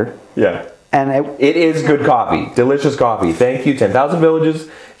dinner theater. Yeah. And it is good coffee. Delicious coffee. Thank you, 10,000 Villages.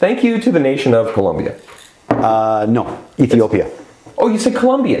 Thank you to the nation of Colombia. No, Ethiopia. Oh, you said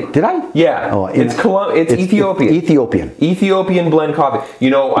Colombian. Did I? Yeah. Oh, it's Ethiopian. Ethiopian. Ethiopian blend coffee. You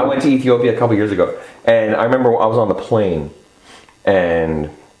know, I went to Ethiopia a couple years ago, and I remember I was on the plane, and,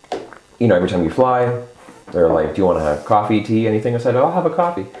 you know, every time you fly, they're like, do you want to have coffee, tea, anything? I said, I'll have a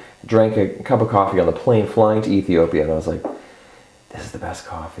coffee. Drank a cup of coffee on the plane flying to Ethiopia, and I was like, this is the best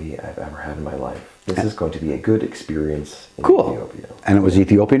coffee I've ever had in my life. This is going to be a good experience in Ethiopia. And it was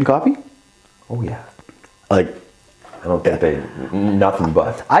Ethiopian coffee? Oh, yeah. Like, I don't think nothing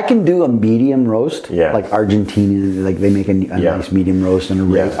but. I can do a medium roast, like Argentina, like they make a nice medium roast and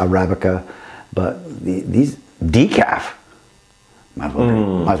Arabica, but these decaf, might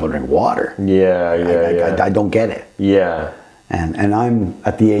as well drink water. I don't get it. Yeah. And I'm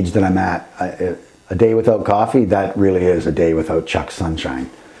at the age that I'm at, a day without coffee, that really is a day without Chuck's Sunshine.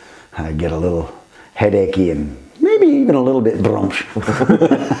 I get a little headachy and maybe even a little bit brunch.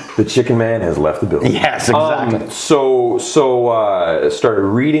 The chicken man has left the building. Yes, exactly. So started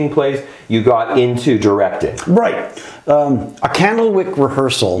reading plays. You got into directing. Right. A candlewick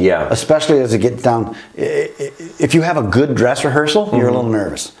rehearsal, especially as it gets down, if you have a good dress rehearsal, you're a little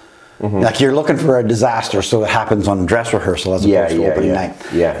nervous. Like you're looking for a disaster, so it happens on dress rehearsal as opposed to opening night.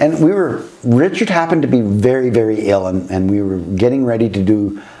 Yeah. And Richard happened to be very, very ill, and we were getting ready to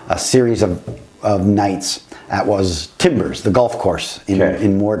do a series of nights at was Timbers, the golf course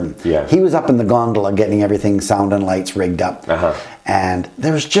in Morden. Yeah. He was up in the gondola getting everything, sound and lights rigged up. And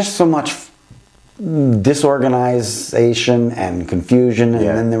there was just so much disorganization and confusion, and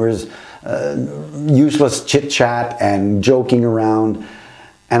then there was useless chit-chat and joking around.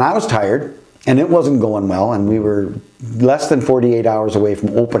 And I was tired, and it wasn't going well, and we were less than 48 hours away from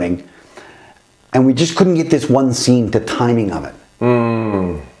opening, and we just couldn't get this one scene to timing of it.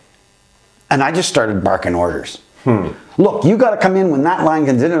 And I just started barking orders. Look, you got to come in when that line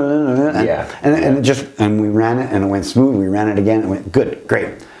comes in. And we ran it, and it went smooth. We ran it again, and it went good,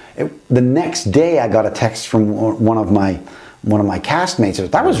 great. The next day, I got a text from one of my castmates.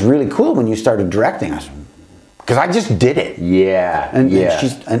 That was really cool when you started directing. I said, because I just did it.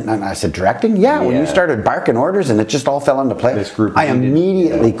 And I said, directing? Yeah, when you started barking orders and it just all fell into place. I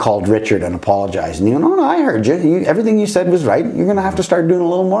immediately called Richard and apologized. And he went, no, I heard you. Everything you said was right. You're going to have to start doing a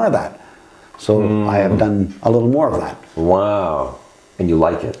little more of that. So I have done a little more of that. Wow. And you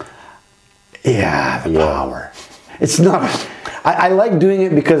like it? Yeah, the power. It's not... I like doing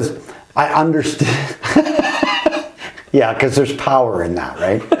it because I understand... Yeah, because there's power in that,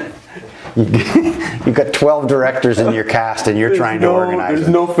 right? You've got 12 directors in your cast, and you're trying to organize. There's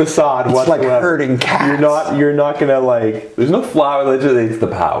no facade whatsoever. It's like herding cats. You're not gonna like. There's no flower. It's the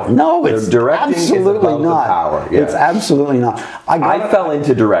power. No, it's directing absolutely is about not. The power. It's absolutely not. I fell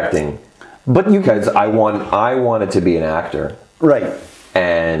into directing, because I wanted to be an actor. Right.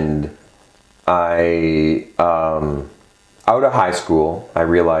 And I, out of high school, I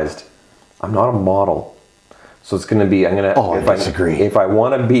realized I'm not a model. So it's going to be, I disagree. If I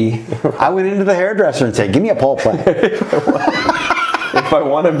want to be... I went into the hairdresser and said, give me a pole play. If I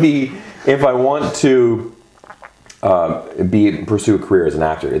want to pursue a career as an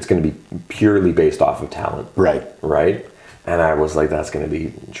actor, it's going to be purely based off of talent. Right. Right? And I was like, that's going to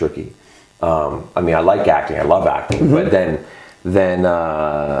be tricky. I mean, I like acting. I love acting. But then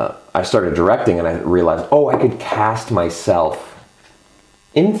I started directing, and I realized, I could cast myself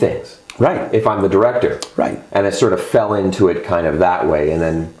in things. Right. If I'm the director. Right. And I sort of fell into it kind of that way, and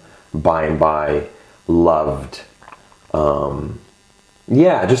then by and by loved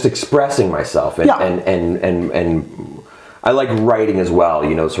Yeah, just expressing myself, and, Yeah. and I like writing as well.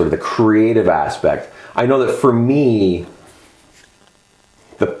 You know, sort of the creative aspect. I know that for me,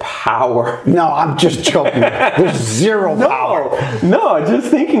 the power. No, I'm just joking. There's zero power. No, just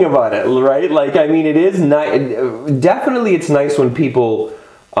thinking about it, right? Like, I mean, it is nice. Definitely, it's nice when people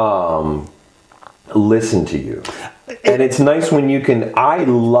listen to you, and it's nice when you can. I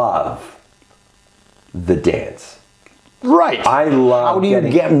love the dance. Right. I love. How do you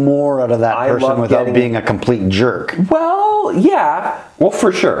get more out of that person without being a complete jerk? Well, yeah. Well,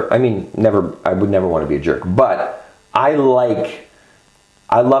 for sure. I mean, I would never want to be a jerk, but I love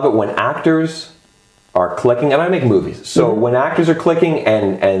it when actors are clicking, and I make movies. So when actors are clicking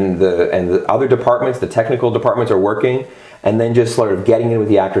and the other departments, the technical departments are working, and then just sort of getting in with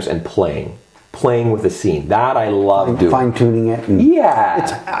the actors and playing with the scene. That I love doing. Fine tuning it. And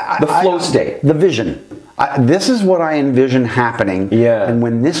the flow state. The vision. This is what I envision happening. Yeah. And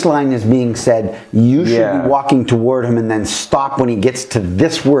when this line is being said, you should be walking toward him and then stop when he gets to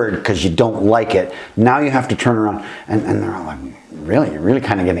this word because you don't like it. Now you have to turn around. And they're all like, really? You're really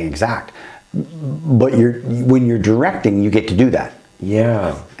kind of getting exact. But when you're directing, you get to do that.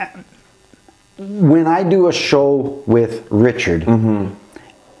 Yeah. When I do a show with Richard,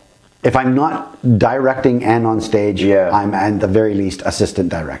 if I'm not directing and on stage, I'm at the very least assistant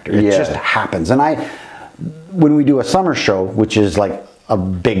director. It just happens. And when we do a summer show, which is like a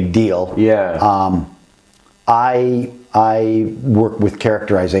big deal, I work with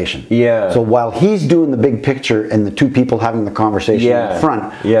characterization. Yeah. So while he's doing the big picture and the two people having the conversation in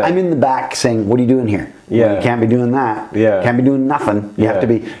front, I'm in the back saying, "What are you doing here? Well, you can't be doing that. Can't be doing nothing. You have to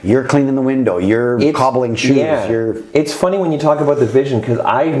be. You're cleaning the window. You're cobbling shoes. It's funny when you talk about the vision because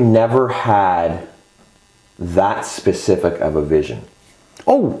I've never had that specific of a vision.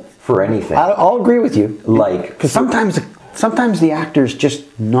 Oh, for anything. I'll agree with you. Like, because sometimes the actor's just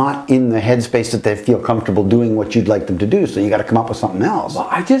not in the headspace that they feel comfortable doing what you'd like them to do, so you got to come up with something else. Well,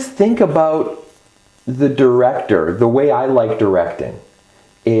 I just think about the director. The way I like directing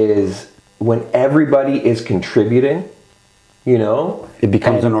is when everybody is contributing, you know? It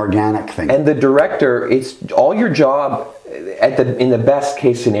becomes an organic thing. And the director, it's all your job in the best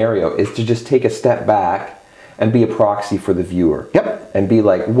case scenario is to just take a step back and be a proxy for the viewer. Yep. And be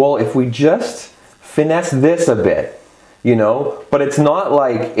like, well, if we just finesse this a bit, you know, but it's not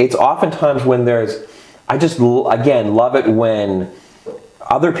like, it's oftentimes when I just, again, love it when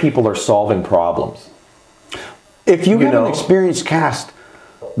other people are solving problems. If you have an experienced cast,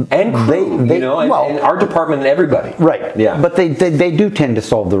 and crew, and our department and everybody. Right. Yeah. But they do tend to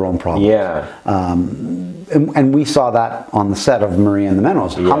solve their own problems. Yeah. And we saw that on the set of Maria and the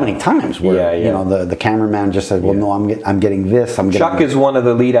Mennos. How many times where you know the cameraman just said, "Well, no, I'm getting this. Chuck is one of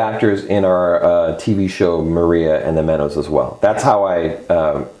the lead actors in our TV show Maria and the Mennos as well. That's how I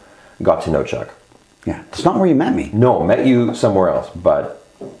got to know Chuck. Yeah, it's not where you met me. No, met you somewhere else, but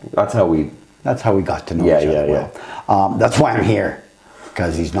that's how we got to know each other. Well. That's why I'm here,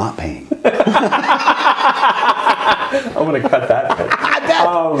 because he's not paying. I'm gonna cut that bit.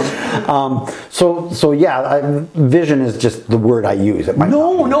 Vision is just the word I use. I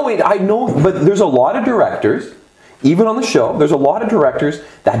know, but there's a lot of directors, even on the show, there's a lot of directors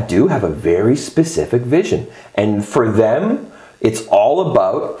that do have a very specific vision. And for them, it's all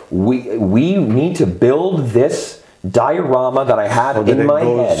about, we need to build this diorama that I have in my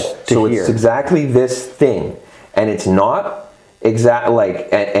head. So it's exactly this thing. And it's not it's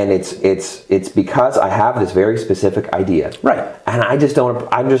because I have this very specific idea. Right. And I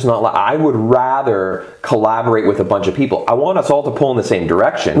would rather collaborate with a bunch of people. I want us all to pull in the same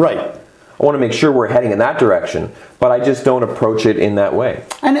direction. Right. I want to make sure we're heading in that direction, but I just don't approach it in that way.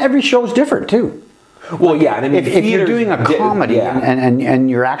 And every show's different too. Well, yeah. And I mean, if you're doing a comedy and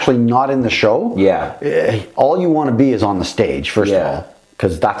you're actually not in the show, all you want to be is on the stage, first of all,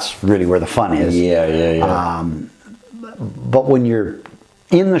 because that's really where the fun is. But when you're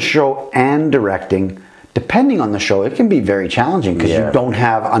in the show and directing, depending on the show, it can be very challenging because you don't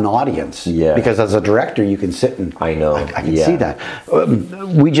have an audience. Yeah. Because as a director, you can sit and I can see that.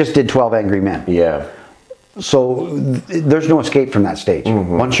 We just did 12 Angry Men. Yeah. So there's no escape from that stage.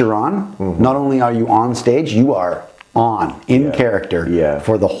 Once you're on, not only are you on stage, you are on in character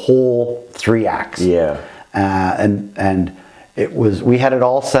for the whole 3 acts. Yeah. And we had it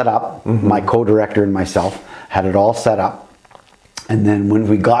all set up. My co-director and myself had it all set up, and then when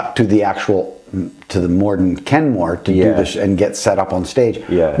we got to the Morden Kenmore to do this and get set up on stage,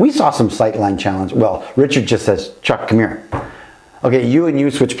 we saw some sightline challenge. Well, Richard just says, "Chuck, come here. Okay,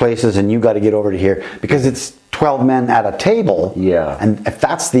 you switch places, and you got to get over to here because it's 12 men at a table. Yeah. And if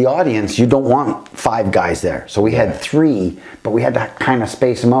that's the audience, you don't want 5 guys there. So we had 3, but we had to kind of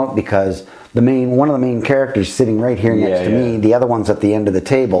space them out because one of the main characters sitting right here next to me, the other one's at the end of the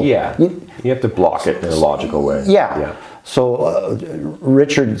table. Yeah. You have to block it in a logical way. Yeah. So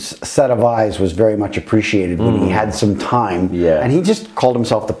Richard's set of eyes was very much appreciated when he had some time. Yeah. And he just called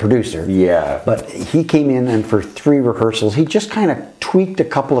himself the producer. Yeah. But he came in and for 3 rehearsals, he just kind of tweaked a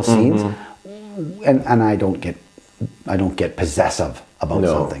couple of scenes. And I don't get possessive about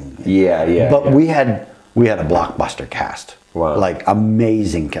something. Yeah. But we had a blockbuster cast. Wow. Like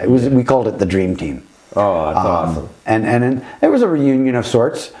amazing. We called it the Dream Team. Oh, that's awesome. And it was a reunion of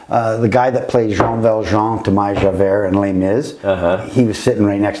sorts. The guy that played Jean Valjean to my Javert and Les Mis, he was sitting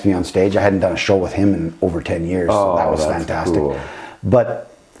right next to me on stage. I hadn't done a show with him in over 10 years, so that was fantastic. Cool.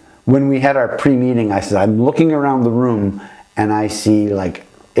 But when we had our pre-meeting, I said, I'm looking around the room and I see like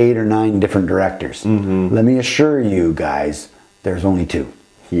 8 or 9 different directors. Let me assure you guys, there's only 2.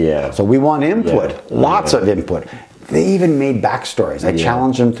 Yeah. So we want input, lots of input. They even made backstories. I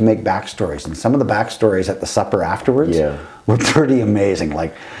challenged them to make backstories, and some of the backstories at the supper afterwards were pretty amazing.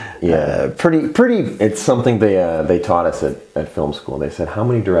 Like, pretty. It's something they taught us at film school. They said, how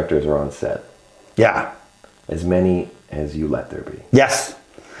many directors are on set? Yeah. As many as you let there be. Yes.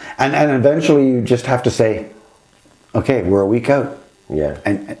 And eventually you just have to say, okay, we're a week out. Yeah.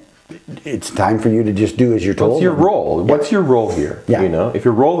 And it's time for you to just do as you're told. What's your role? What's your role here? Yeah. You know, if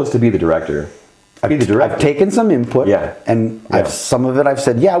your role is to be the director, be the director. I've taken some input. Yeah. And some of it I've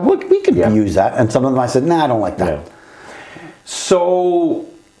said, we could use that. And some of them I said, nah, I don't like that. Yeah. So,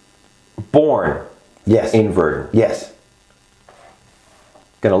 born in Virden. Yes.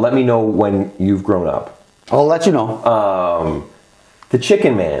 Gonna let me know when you've grown up. I'll let you know. The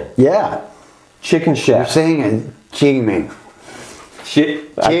Chicken Man. Yeah. Chicken Chef. You're saying it. Chicken Man.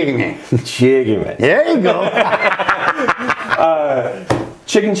 Chicken Man. Chicken Man. There you go.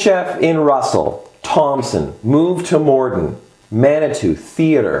 Chicken Chef in Russell. Thompson. Moved to Morden. Manitou.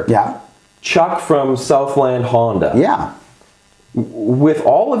 Theater. Yeah. Chuck from Southland Honda. Yeah. With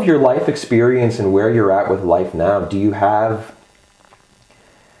all of your life experience and where you're at with life now, do you have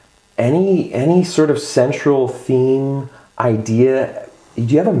any sort of central theme, idea? Do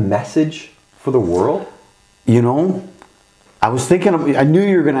you have a message for the world? You know, I was thinking, I knew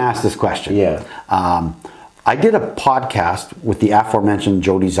you were going to ask this question. Yeah. I did a podcast with the aforementioned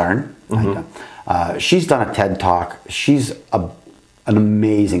Jody Zarn. She's done a TED Talk. She's an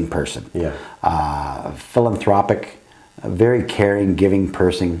amazing person. Yeah. Philanthropic, a very caring, giving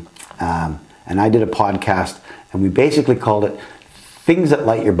person. And I did a podcast, and we basically called it Things That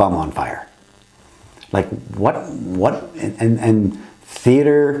Light Your Bum on Fire. Like and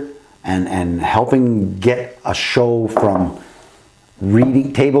theater and helping get a show from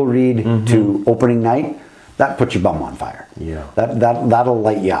table read to opening night, that puts your bum on fire. Yeah. That'll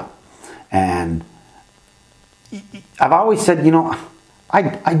light you up. And I've always said, you know,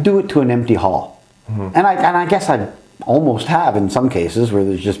 I do it to an empty hall. And I guess I almost have in some cases where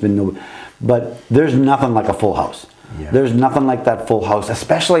there's just been no, but there's nothing like a full house. Yeah. There's nothing like that full house,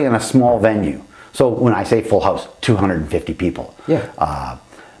 especially in a small venue. So when I say full house, 250 people. Yeah.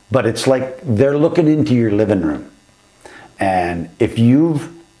 But it's like they're looking into your living room. And if you've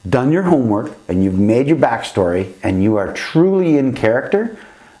done your homework and you've made your backstory and you are truly in character,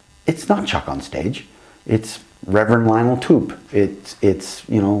 it's not Chuck on stage. It's Reverend Lionel Toop. It's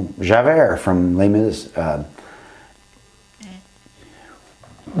you know, Javert from Les Mis.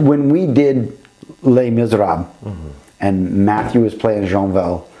 When we did Les Miserables, and Matthew was playing Jean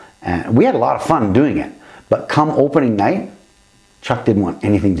Val, and we had a lot of fun doing it. But come opening night, Chuck didn't want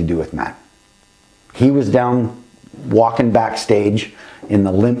anything to do with Matt. He was down walking backstage in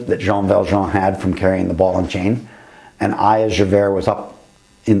the limp that Jean Valjean had from carrying the ball and chain, and I, as Javert, was up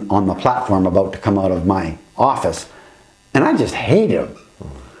on the platform about to come out of my office, and I just hated him.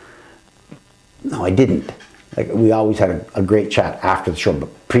 No, I didn't. Like, we always had a great chat after the show,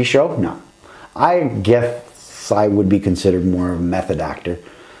 but pre-show, no. I guess I would be considered more of a method actor,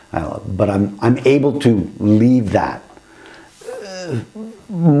 but I'm able to leave that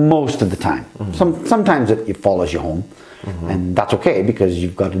most of the time. Sometimes it follows you home, and that's okay because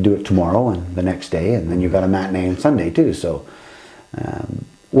you've got to do it tomorrow and the next day, and then you've got a matinee and Sunday too. So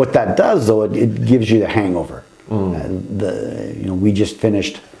what that does, though, it gives you the hangover. You know, we just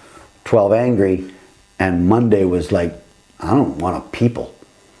finished 12 Angry, and Monday was like, I don't want to people.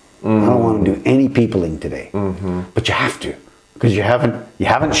 I don't want to do any peopling today. But you have to, because you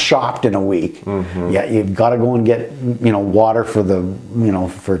haven't shopped in a week. Yeah, you've got to go and get, you know, water for the, you know,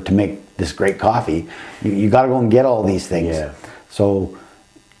 to make this great coffee. You got to go and get all these things. Yeah. So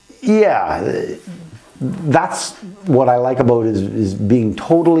yeah, that's what I like about it is being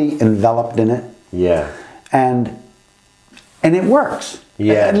totally enveloped in it. Yeah. And it works.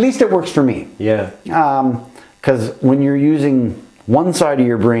 Yeah. At least it works for me. Yeah. Because when you're using one side of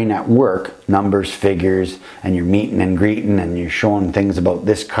your brain at work, numbers, figures, and you're meeting and greeting and you're showing things about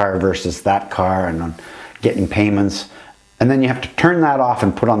this car versus that car and getting payments, and then you have to turn that off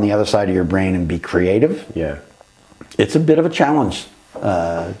and put on the other side of your brain and be creative. Yeah. It's a bit of a challenge,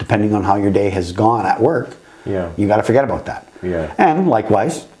 depending on how your day has gone at work. Yeah. You got to forget about that. Yeah. And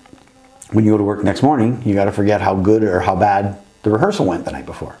likewise, when you go to work next morning, you got to forget how good or how bad the rehearsal went the night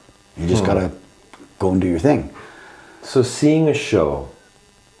before. You just got to go and do your thing. So seeing a show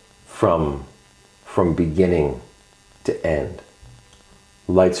from beginning to end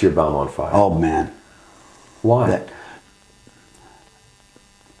lights your bum on fire. Oh man. Why?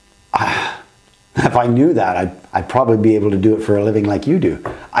 If I knew that, I'd probably be able to do it for a living like you do.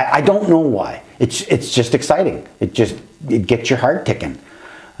 I don't know why. It's just exciting. It gets your heart ticking.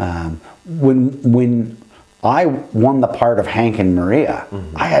 When I won the part of Hank and Maria,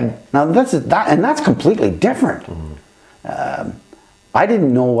 that's completely different. I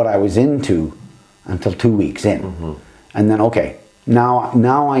didn't know what I was into until 2 weeks in, and then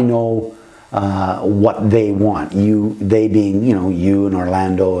now I know what they want. They being you and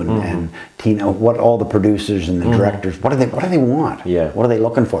Orlando and Tina, what all the producers and the directors. What do they want? Yeah. What are they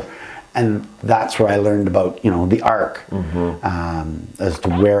looking for? And that's where I learned about the arc, as to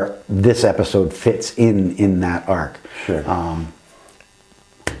where this episode fits in that arc. Sure.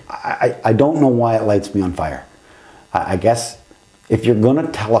 I don't know why it lights me on fire. I guess if you're going to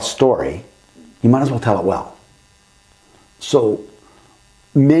tell a story, you might as well tell it well. So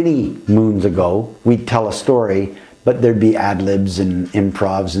many moons ago, we'd tell a story, but there'd be ad-libs and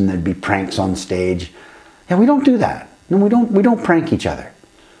improvs and there'd be pranks on stage. Yeah, we don't do that. No, we don't prank each other.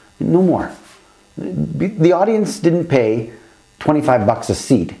 No more. The audience didn't pay $25 a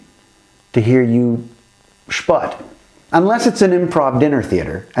seat to hear you sput. Unless it's an improv dinner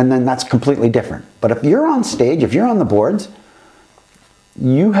theater, and then that's completely different. But if you're on stage, if you're on the boards,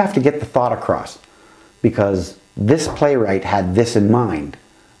 you have to get the thought across, because this playwright had this in mind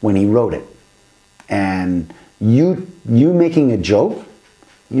when he wrote it. And you making a joke,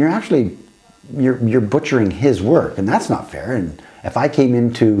 you're butchering his work, and that's not fair. And if I came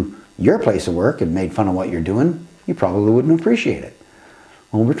into your place of work and made fun of what you're doing, you probably wouldn't appreciate it.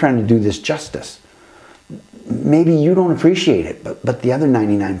 Well, we're trying to do this justice. Maybe you don't appreciate it, but the other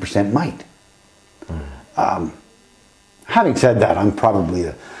 99% might. Having said that, I'm probably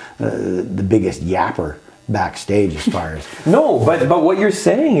the biggest yapper backstage as far as no, but what you're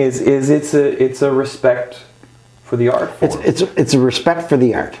saying is it's a respect for the art form. It's a respect for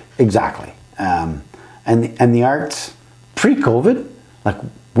the art, exactly. And the arts pre-COVID, like,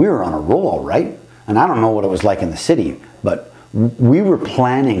 we were on a roll, right? And I don't know what it was like in the city, but we were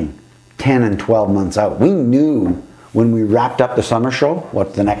planning 10 and 12 months out. We knew when we wrapped up the summer show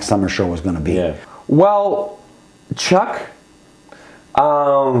what the next summer show was going to be. Yeah. Well, Chuck,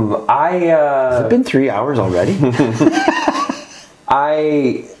 Has it been 3 hours already?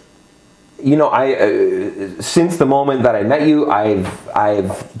 Since the moment that I met you,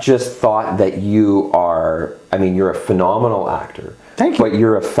 I've just thought that you're a phenomenal actor. Thank you. But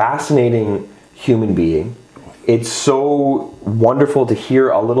you're a fascinating human being. It's so wonderful to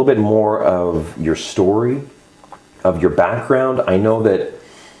hear a little bit more of your story, of your background. I know that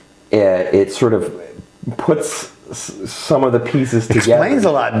it sort of puts some of the pieces together. Explains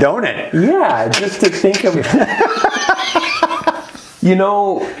a lot, don't it? Yeah, just to think of...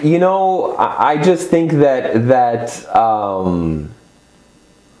 I just think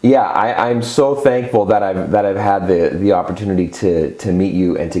I'm so thankful that I've had the opportunity to meet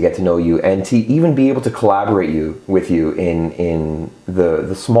you and to get to know you and to even be able to collaborate with you in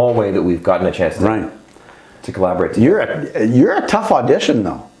the small way that we've gotten a chance to collaborate together. You're a tough audition,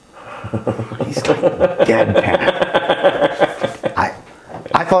 though. He's like deadpan.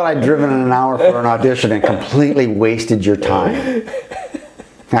 I thought I'd driven an hour for an audition and completely wasted your time.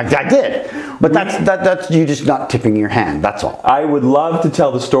 I did, but that's you just not tipping your hand. That's all. I would love to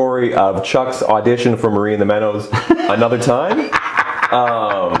tell the story of Chuck's audition for Marie and the Meadows another time.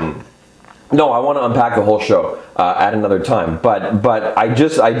 No, I want to unpack the whole show at another time. But I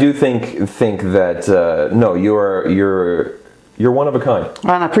do think that no, you're one of a kind.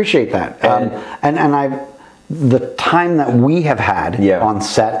 And I appreciate that. And the time that we have had on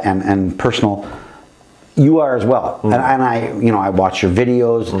set and personal. You are as well, and I watch your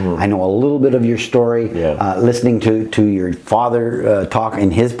videos. I know a little bit of your story. Listening to your father talk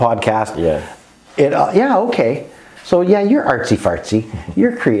in his podcast. Okay. So you're artsy fartsy.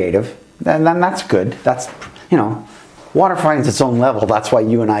 You're creative. then that's good. That's, you know, water finds its own level. That's why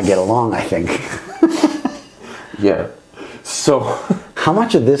you and I get along, I think. Yeah. So, how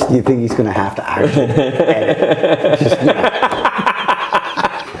much of this do you think he's going to have to actually edit? Just, you know.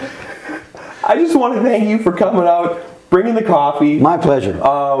 I just want to thank you for coming out, bringing the coffee. My pleasure.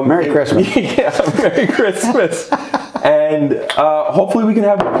 Merry Christmas. Yeah, Merry Christmas. And hopefully we can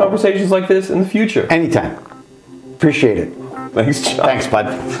have conversations like this in the future. Anytime. Appreciate it. Thanks, John. Thanks,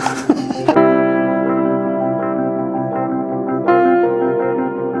 bud.